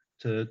lift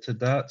to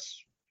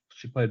darts.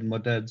 She played in my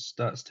dad's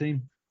darts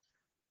team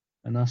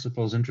and asked if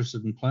I was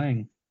interested in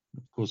playing.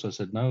 Of course, I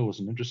said no, I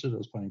wasn't interested. I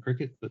was playing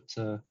cricket. But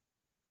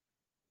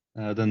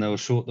then they were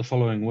short the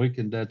following week,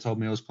 and Dad told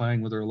me I was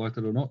playing whether I liked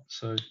it or not.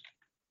 So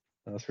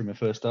I threw my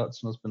first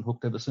darts, and I've been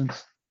hooked ever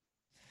since.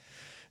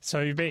 So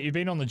you've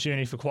been on the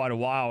journey for quite a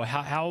while.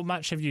 How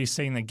much have you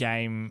seen the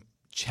game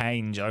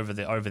change over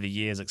the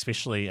years,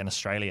 especially in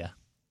Australia?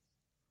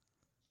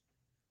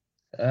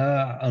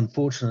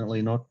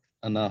 Unfortunately, not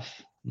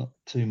enough, not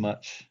too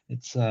much.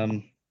 It's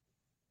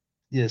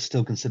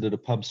still considered a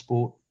pub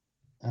sport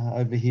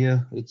over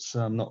here. It's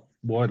not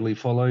widely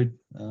followed.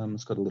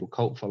 It's got a little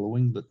cult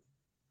following, but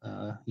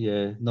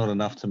not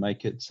enough to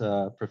make it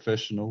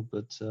professional.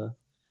 But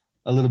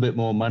a little bit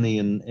more money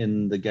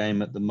in the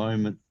game at the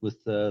moment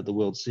with the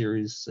World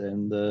Series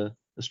and the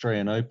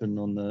Australian Open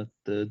on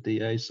the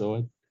DA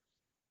side.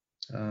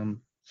 So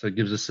it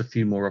gives us a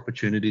few more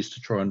opportunities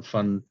to try and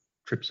fund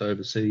trips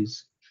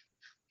overseas.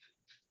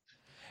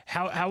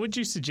 How would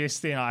you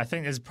suggest then? I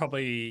think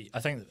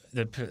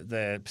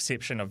the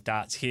perception of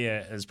darts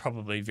here is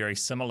probably very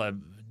similar.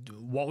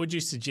 What would you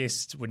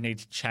suggest would need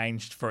to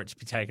change for it to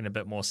be taken a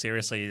bit more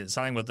seriously? It's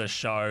something with this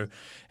show,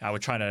 we're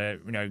trying to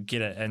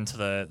get it into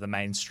the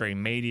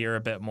mainstream media a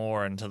bit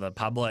more, into the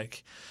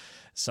public.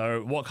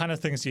 So what kind of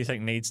things do you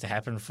think needs to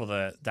happen for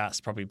the darts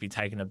to probably be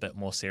taken a bit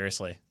more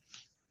seriously?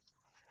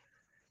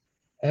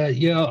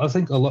 I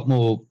think a lot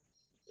more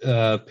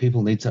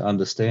people need to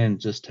understand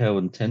just how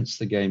intense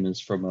the game is.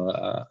 From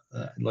I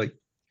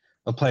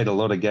played a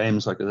lot of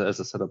games. Like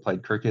as I said, I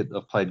played cricket,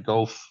 I've played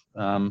golf,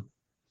 and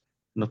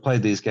I've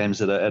played these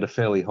games at a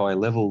fairly high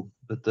level.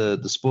 But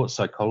the sports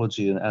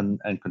psychology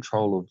and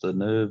control of the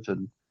nerve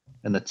and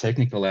the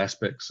technical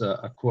aspects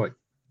are quite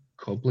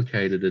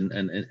complicated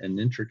and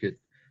intricate.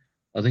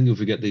 I think if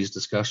we get these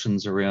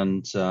discussions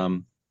around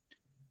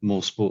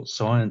more sports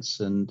science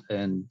and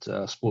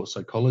sports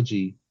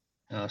psychology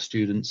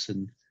students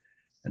and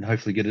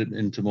hopefully get it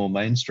into more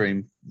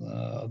mainstream,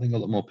 I think a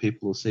lot more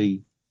people will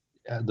see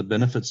the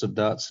benefits of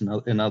darts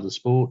in other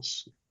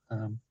sports.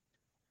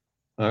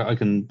 I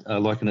can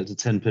liken it to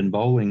 10-pin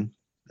bowling.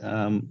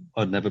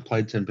 I'd never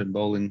played 10-pin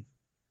bowling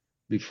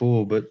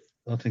before, but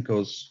I think I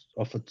was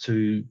offered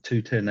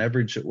 210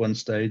 average at one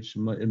stage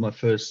in my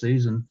first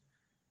season,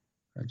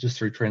 just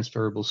through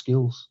transferable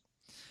skills.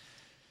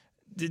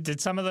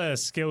 Did some of the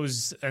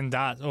skills in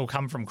dart all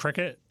come from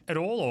cricket at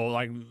all, or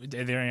are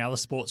there any other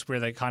sports where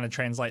they kind of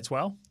translates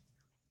well?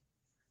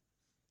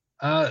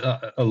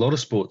 A lot of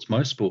sports,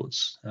 most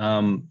sports.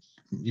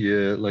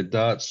 Like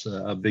darts,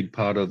 a big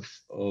part of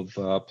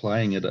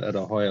playing at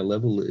a higher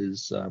level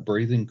is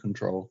breathing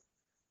control.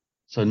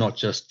 So not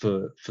just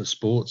for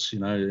sports,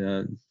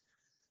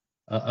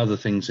 other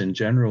things in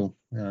general.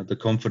 The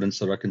confidence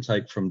that I can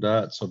take from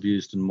darts I've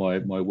used in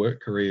my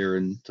work career,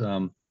 and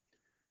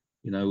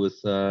with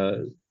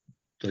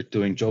like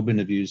doing job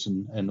interviews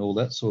and all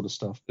that sort of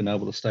stuff, been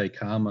able to stay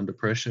calm under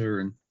pressure,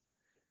 and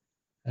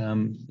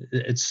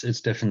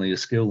it's definitely a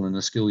skill, and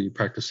a skill you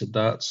practice at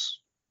darts,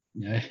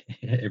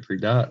 every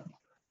dart.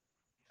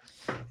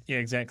 Yeah,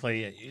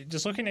 exactly.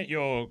 Just looking at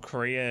your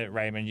career,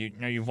 Raymond,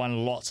 you've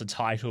won lots of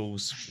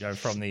titles,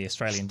 from the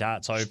Australian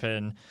Darts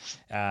Open.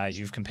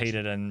 You've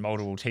competed in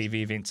multiple TV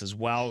events as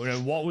well.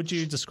 What would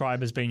you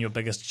describe as being your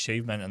biggest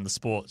achievement in the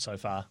sport so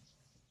far?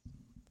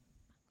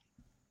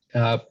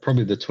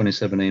 Probably the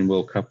 2017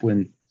 World Cup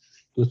win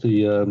with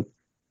the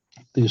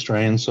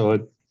Australian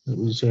side. It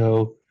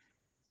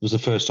was the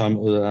first time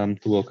the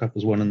World Cup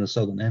was won in the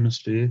Southern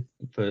Hemisphere,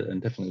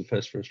 and definitely the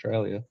first for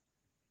Australia.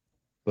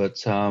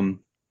 But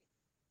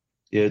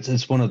yeah,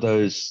 it's one of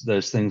those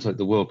things like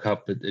the World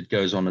Cup. It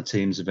goes on a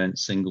teams event,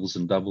 singles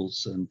and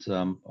doubles, and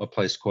I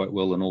placed quite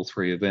well in all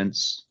three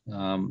events.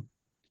 And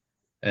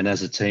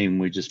as a team,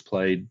 we just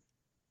played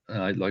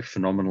like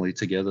phenomenally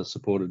together,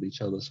 supported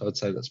each other. So I'd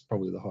say that's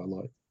probably the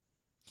highlight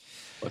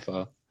by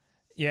far.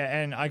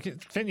 Yeah, and I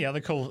think the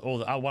other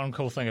one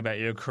cool thing about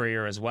your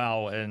career as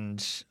well,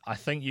 and I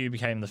think you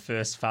became the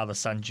first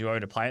father-son duo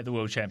to play at the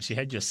World Champs. You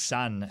had your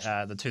son,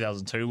 the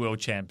 2002 World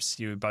Champs.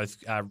 You both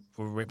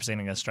were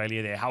representing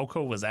Australia there. How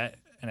cool was that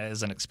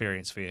as an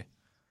experience for you?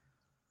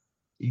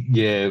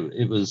 Yeah,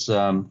 it was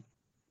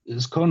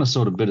kind of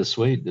sort of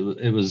bittersweet.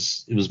 It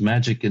was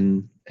magic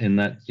in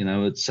that,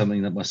 it's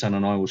something that my son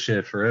and I will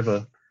share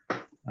forever.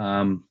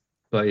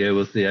 But yeah,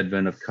 with the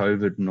advent of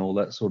COVID and all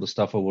that sort of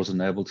stuff, I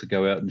wasn't able to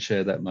go out and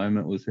share that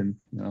moment with him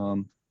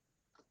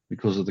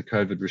because of the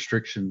COVID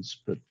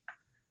restrictions. But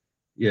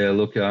yeah,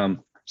 look,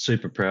 I'm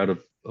super proud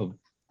of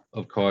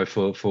Kai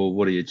for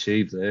what he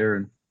achieved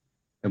there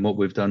and what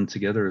we've done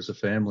together as a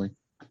family.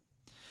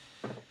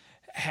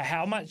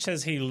 How much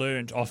has he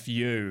learnt off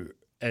you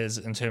as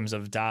in terms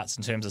of darts,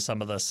 in terms of some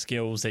of the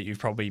skills that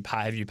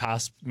have you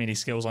passed many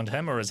skills on to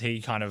him, or is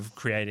he kind of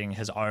creating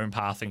his own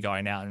path and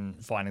going out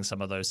and finding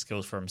some of those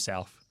skills for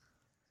himself?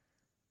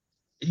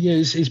 Yeah,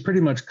 he's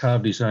pretty much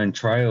carved his own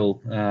trail.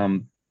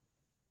 The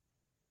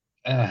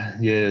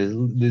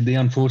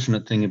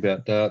unfortunate thing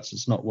about darts,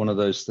 it's not one of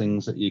those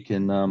things that you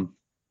can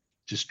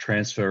just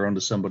transfer onto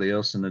somebody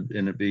else and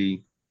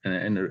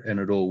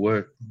it all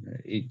work.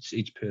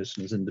 Each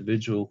person is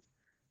individual.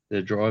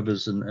 Their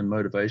drivers and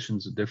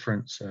motivations are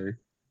different. So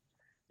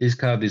he's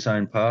carved his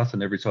own path,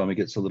 and every time he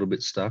gets a little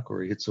bit stuck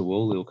or he hits a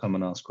wall, he'll come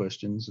and ask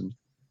questions, and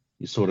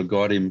you sort of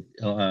guide him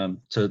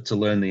to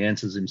learn the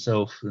answers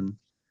himself. And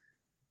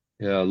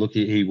yeah, look,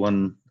 he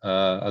won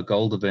a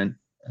gold event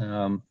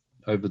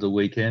over the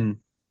weekend,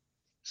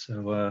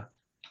 so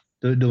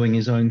doing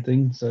his own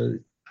thing. So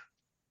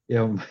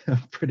yeah, I'm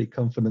pretty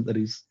confident that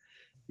he's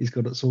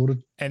got it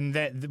sorted. And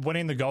that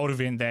winning the gold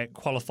event, that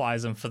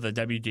qualifies him for the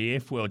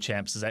WDF World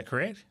Champs, is that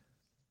correct?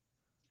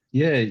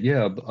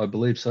 Yeah, I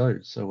believe so.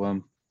 So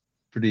I'm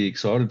pretty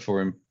excited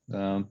for him.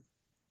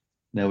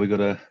 Now we've got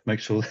to make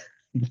sure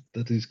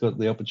that he's got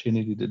the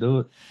opportunity to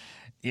do it.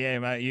 Yeah,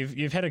 mate,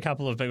 you've had a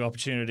couple of big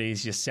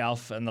opportunities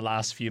yourself in the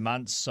last few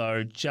months.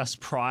 So just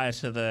prior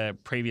to the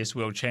previous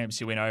World Champs,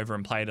 you went over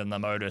and played in the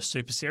Motor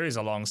Super Series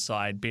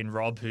alongside Ben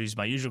Robb, who's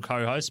my usual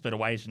co-host, but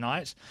away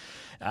tonight.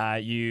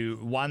 You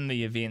won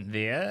the event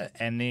there,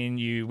 and then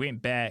you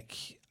went back.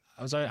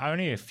 It was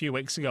only a few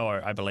weeks ago,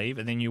 I believe,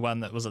 and then you won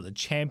that was at the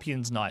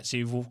Champions Night. So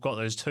you've got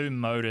those two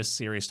Motor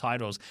Series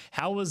titles.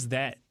 How was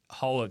that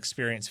whole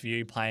experience for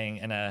you playing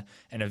in an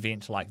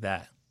event like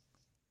that?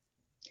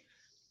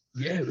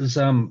 Yeah, it was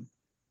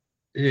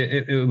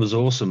it was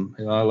awesome.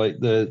 Like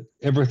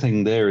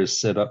everything there is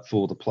set up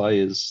for the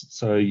players,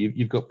 so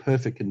you've got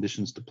perfect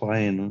conditions to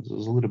play in. I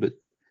was a little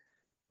bit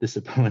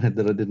disappointed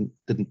that I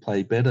didn't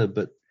play better,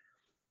 but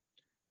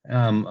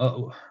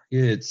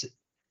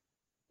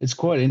it's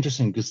quite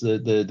interesting because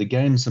the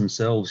games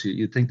themselves,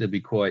 you'd think they'd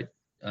be quite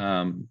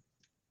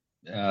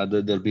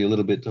there'd be a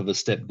little bit of a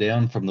step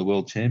down from the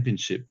World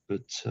Championship,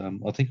 but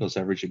I think I was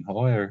averaging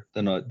higher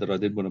than I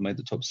did when I made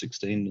the top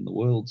 16 in the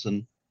Worlds,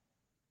 and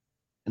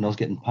I was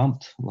getting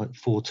pumped like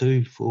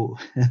 4-2,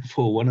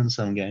 4-1 in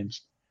some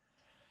games.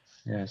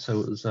 Yeah, so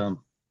it was.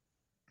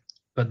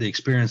 But the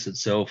experience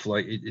itself,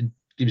 like it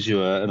gives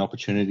you an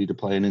opportunity to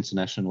play an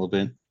international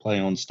event, play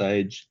on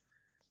stage,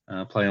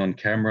 play on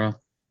camera,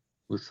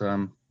 with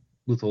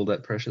all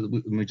that pressure.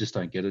 We just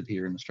don't get it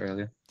here in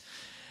Australia.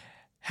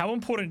 How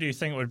important do you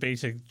think it would be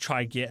to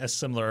try get a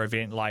similar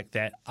event like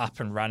that up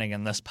and running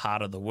in this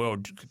part of the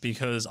world?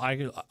 Because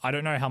I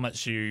don't know how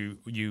much you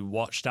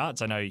watch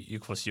darts. I know, of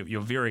course, you're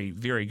very,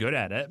 very good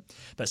at it,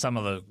 but some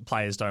of the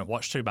players don't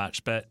watch too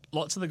much. But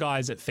lots of the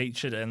guys that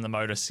featured in the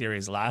Motor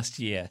Series last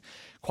year,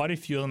 quite a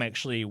few of them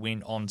actually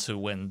went on to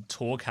win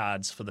tour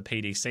cards for the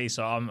PDC.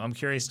 So I'm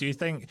curious, do you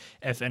think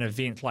if an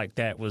event like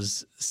that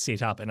was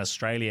set up in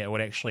Australia, it would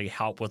actually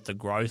help with the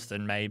growth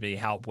and maybe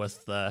help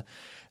with the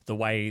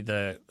way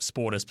the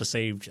sport is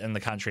perceived in the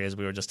country, as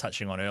we were just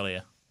touching on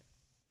earlier?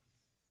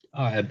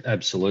 Oh,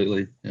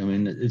 absolutely. I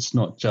mean, it's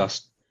not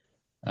just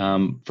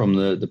from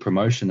the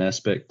promotion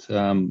aspect,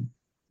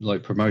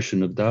 like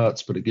promotion of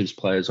darts, but it gives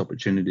players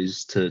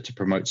opportunities to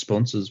promote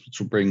sponsors, which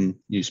will bring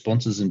new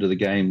sponsors into the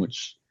game,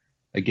 which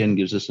again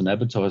gives us an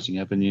advertising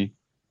avenue.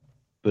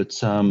 But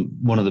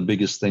one of the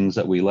biggest things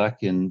that we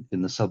lack in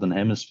the Southern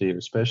Hemisphere,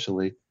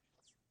 especially,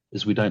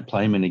 is we don't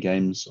play many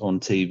games on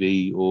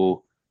TV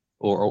or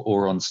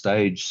on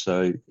stage.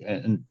 So,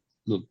 and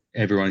look,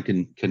 everyone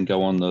can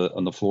go on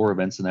the floor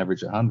events and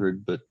average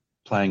 100, but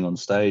playing on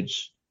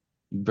stage,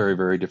 very,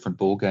 very different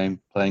ball game.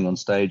 Playing on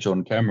stage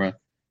on camera,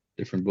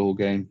 different ball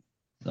game.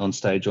 On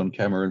stage on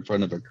camera in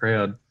front of a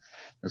crowd,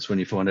 that's when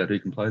you find out who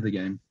can play the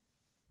game.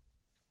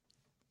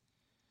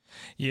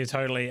 Yeah,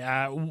 totally.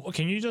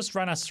 Can you just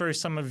run us through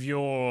some of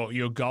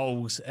your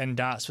goals in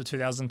darts for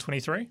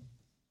 2023?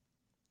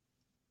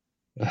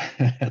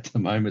 At the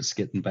moment, it's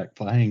getting back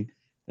playing.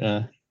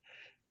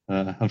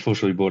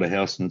 Unfortunately, we bought a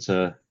house and it's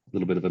a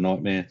little bit of a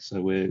nightmare, so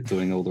we're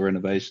doing all the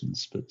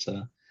renovations. But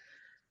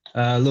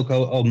look,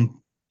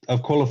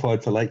 I've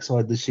qualified for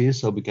Lakeside this year,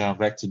 so I'll be going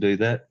back to do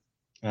that.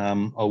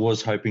 I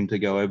was hoping to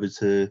go over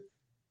to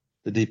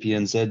the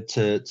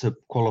DPNZ to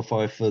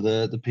qualify for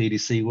the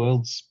PDC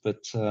Worlds,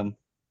 but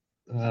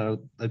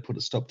they put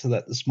a stop to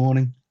that this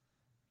morning.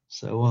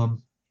 So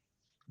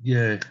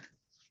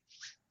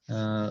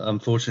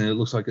unfortunately, it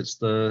looks like it's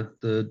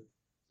the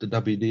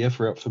WDF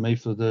route for me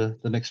for the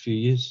next few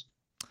years.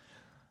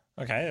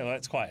 Okay, well,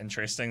 that's quite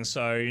interesting.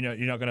 So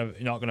you're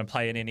not gonna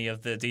play in any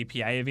of the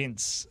DPA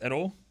events at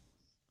all?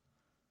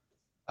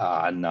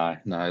 No.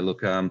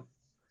 Look, I'll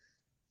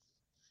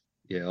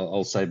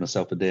save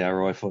myself a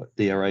DRA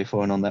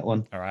fine on that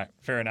one. All right,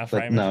 fair enough,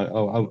 but Raymond.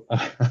 No,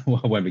 I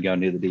won't be going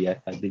near the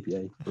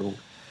DPA for all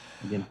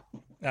again.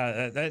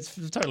 That's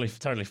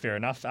totally fair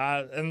enough.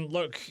 And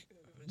look,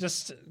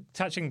 just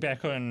touching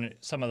back on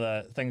some of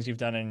the things you've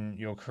done in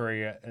your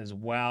career as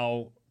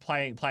well,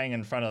 playing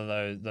in front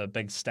of the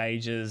big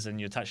stages, and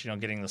you're touching on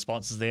getting the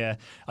sponsors there.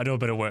 I do a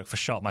bit of work for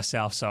Shot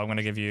myself, so I'm going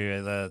to give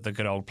you the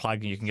good old plug,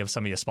 and you can give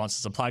some of your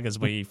sponsors a plug as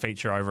we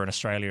feature over in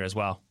Australia as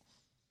well.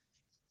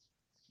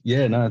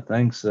 Yeah, no,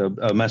 thanks. A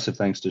massive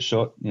thanks to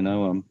Shot.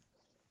 I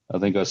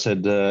think I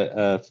said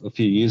a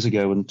few years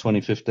ago in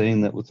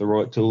 2015 that with the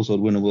right tools I'd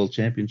win a world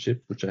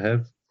championship, which I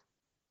have.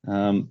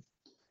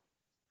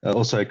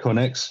 Also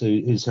Connex,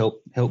 who's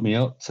helped me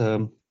out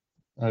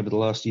over the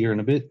last year and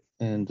a bit,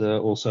 and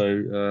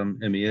also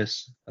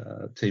MES,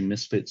 Team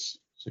Misfits,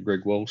 so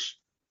Greg Walsh,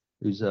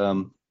 who's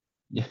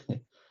if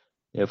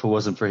it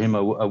wasn't for him,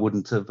 I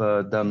wouldn't have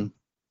done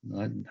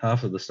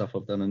half of the stuff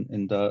I've done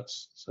in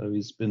darts. So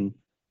he's been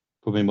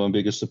probably my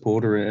biggest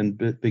supporter and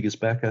biggest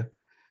backer,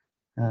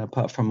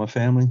 apart from my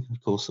family,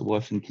 of course, the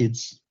wife and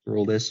kids for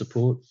all their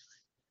support.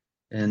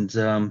 And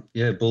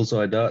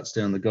Bullseye Darts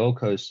down the Gold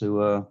Coast,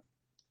 who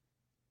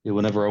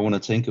whenever I want to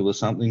tinker with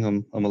something,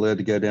 I'm allowed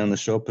to go down the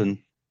shop and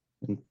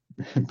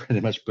pretty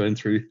much burn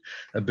through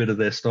a bit of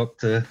their stock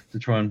to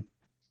try and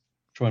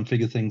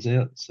figure things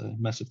out. So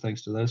massive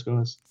thanks to those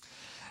guys.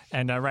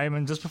 And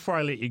Raymond, just before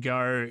I let you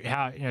go,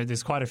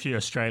 there's quite a few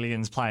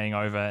Australians playing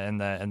over in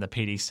the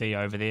PDC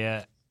over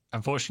there.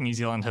 Unfortunately, New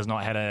Zealand has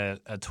not had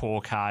a tour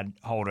card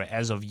holder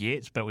as of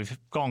yet, but we've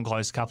gone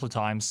close a couple of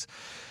times.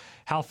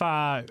 How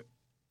far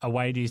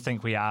away do you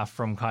think we are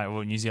from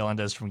New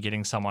Zealanders from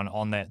getting someone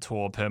on that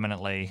tour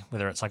permanently,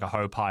 whether it's like a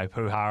Hopai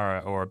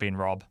Puha or a Ben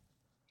Robb?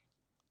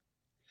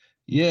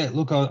 Yeah,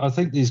 look, I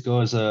think these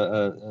guys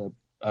are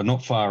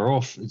not far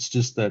off. It's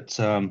just that,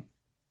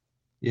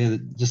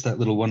 just that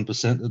little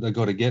 1% that they've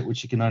got to get,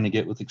 which you can only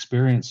get with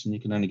experience, and you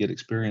can only get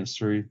experience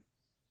through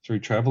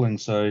traveling.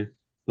 So,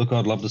 look,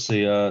 I'd love to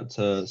see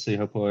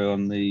Hopai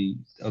on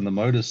the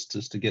Modus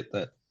just to get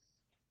that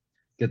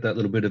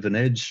little bit of an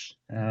edge.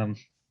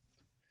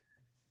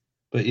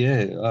 But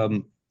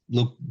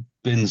look,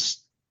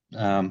 Ben's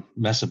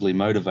massively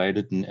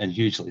motivated and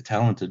hugely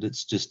talented.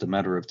 It's just a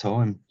matter of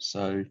time.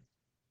 So,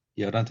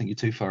 I don't think you're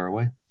too far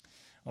away.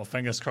 Well,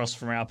 fingers crossed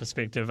from our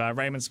perspective.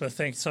 Raymond Smith,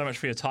 thanks so much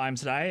for your time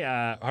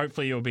today.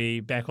 Hopefully you'll be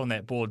back on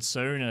that board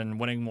soon and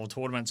winning more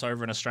tournaments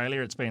over in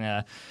Australia. It's been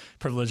a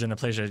privilege and a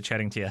pleasure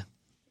chatting to you.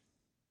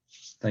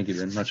 Thank you,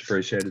 Ben. Much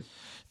appreciated.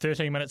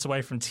 13 minutes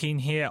away from 10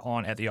 here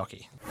on At the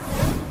Oche.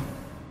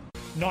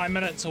 9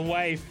 minutes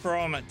away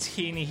from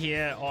 10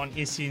 here on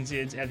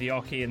SNZ's At the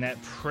Oche, and that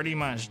pretty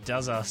much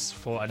does us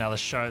for another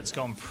show. It's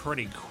gone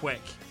pretty quick.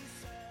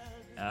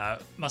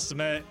 Must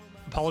admit,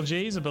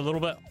 apologies, a little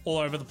bit all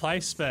over the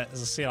place, but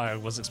as I said, I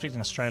was expecting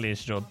Australia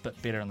to do a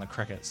bit better in the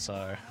cricket,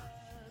 so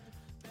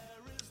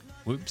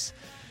whoops.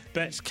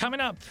 But coming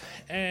up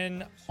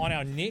on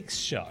our next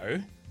show,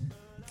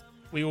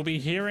 we will be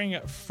hearing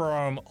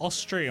from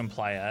Austrian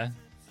player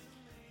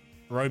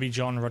Roby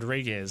John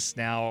Rodriguez.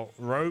 Now,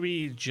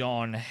 Roby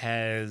John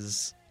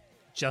has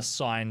just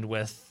signed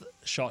with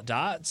Shot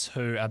Darts,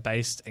 who are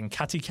based in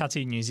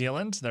Katikati, New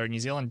Zealand. They're a New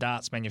Zealand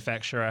darts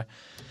manufacturer.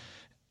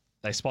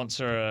 They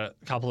sponsor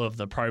a couple of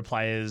the pro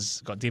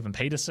players. Got Devin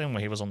Peterson,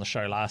 where he was on the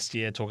show last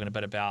year, talking a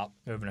bit about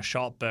moving a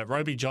shot. But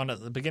Roby John, at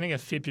the beginning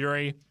of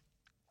February,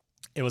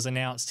 it was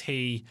announced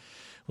he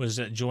was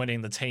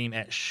joining the team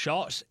at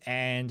SHOT,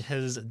 and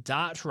his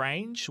dart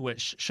range,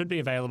 which should be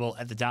available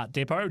at the Dart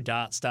Depot,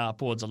 Dart Star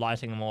Boards are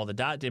lighting them all, the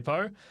Dart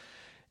Depot,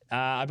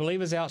 I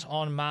believe is out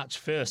on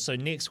March 1st. So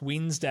next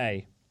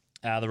Wednesday,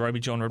 the Roby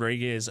John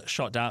Rodriguez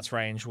SHOT darts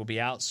range will be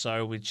out.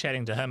 So we're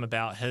chatting to him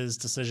about his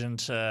decision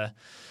to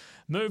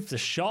move the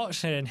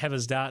SHOT and have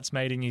his darts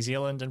made in New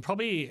Zealand, and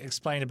probably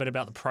explain a bit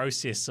about the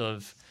process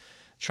of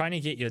trying to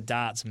get your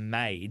darts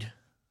made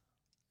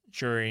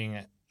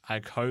during a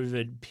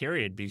COVID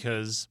period,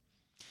 because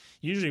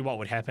usually what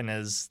would happen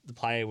is the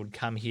player would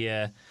come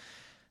here,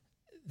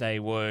 they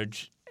would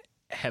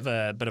have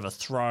a bit of a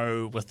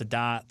throw with the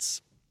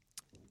darts,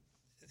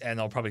 and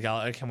they'll probably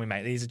go, oh, can we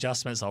make these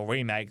adjustments? I'll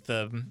remake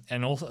them.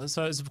 And also,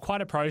 so it's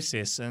quite a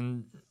process,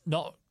 and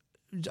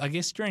I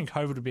guess during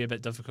COVID would be a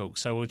bit difficult.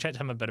 So we'll chat to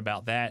him a bit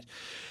about that.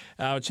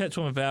 We'll chat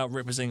to him about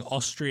representing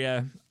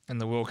Austria in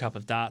the World Cup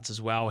of Darts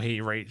as well.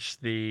 He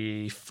reached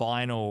the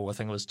final, I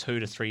think it was 2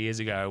 to 3 years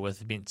ago,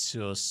 with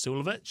Bencio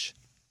Sulovic.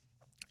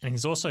 And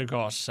he's also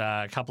got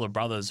a couple of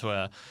brothers who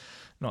are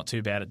not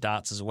too bad at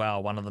darts as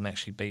well. One of them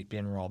actually beat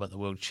Ben Robb at the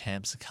World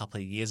Champs a couple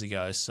of years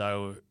ago.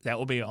 So that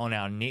will be on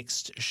our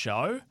next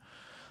show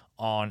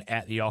on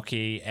At the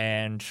Oche,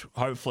 and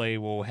hopefully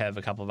we'll have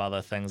a couple of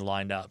other things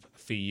lined up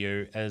for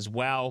you as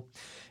well.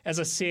 As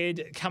I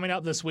said, coming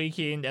up this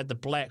weekend at the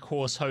Black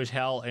Horse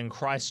Hotel in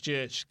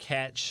Christchurch,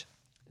 catch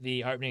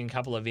the opening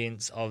couple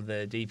events of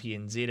the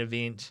DPNZ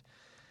event.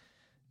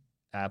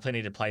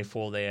 Plenty to play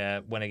for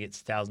there. Winner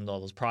gets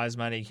 $1,000 prize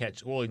money.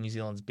 Catch all of New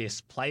Zealand's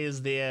best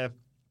players there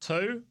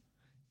too.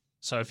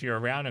 So if you're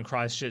around in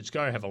Christchurch,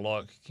 go have a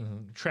look. You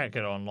can track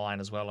it online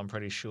as well, I'm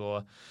pretty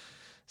sure.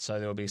 So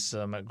there will be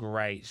some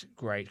great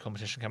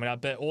competition coming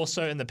up. But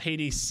also in the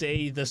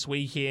PDC this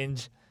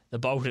weekend, the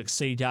Baltic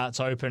Sea Darts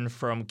Open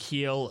from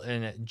Kiel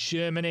in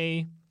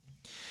Germany.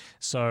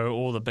 So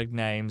all the big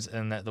names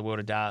in the world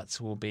of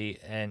darts will be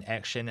in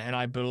action. And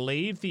I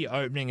believe the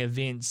opening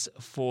events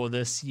for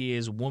this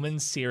year's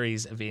Women's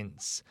Series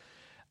events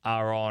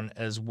are on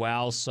as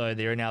well. So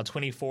there are now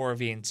 24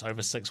 events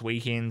over 6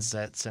 weekends.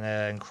 That's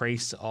an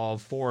increase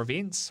of 4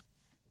 events.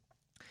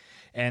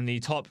 And the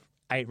top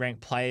 8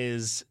 ranked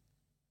players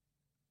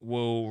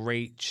will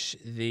reach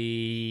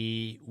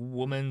the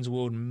Women's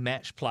World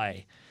Match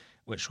Play,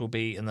 which will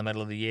be in the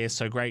middle of the year.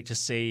 So great to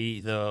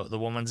see the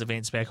women's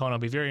events back on. It'll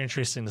be very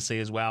interesting to see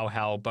as well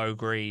how Bo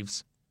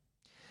Greaves,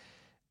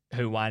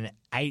 who won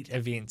 8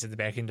 events at the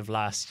back end of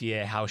last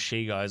year, how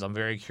she goes. I'm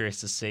very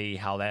curious to see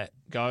how that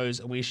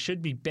goes. We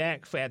should be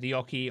back at the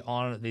Oche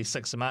on the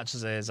 6th of March,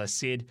 as I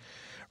said.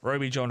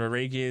 Roby John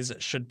Rodriguez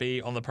should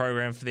be on the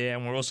program for there,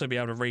 and we'll also be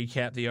able to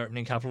recap the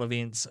opening couple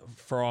events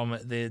from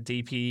the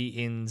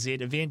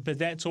DPNZ event. But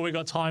that's all we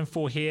got time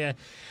for here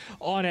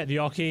on At the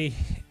Oche.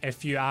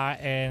 If you are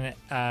in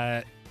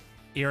an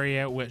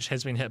area which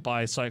has been hit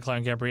by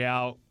Cyclone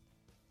Gabrielle,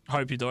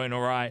 hope you're doing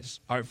all right.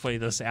 Hopefully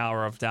this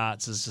hour of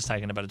darts is just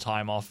taking a bit of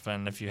time off,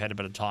 and if you had a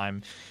bit of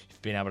time,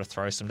 you've been able to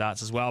throw some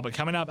darts as well. But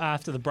coming up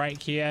after the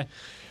break here,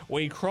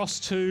 we cross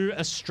to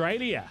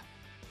Australia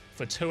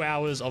for 2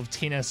 hours of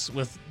tennis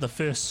with the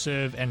First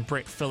Serve and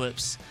Brett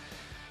Phillips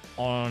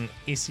on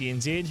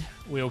SENZ.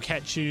 We'll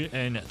catch you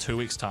in 2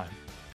 weeks' time.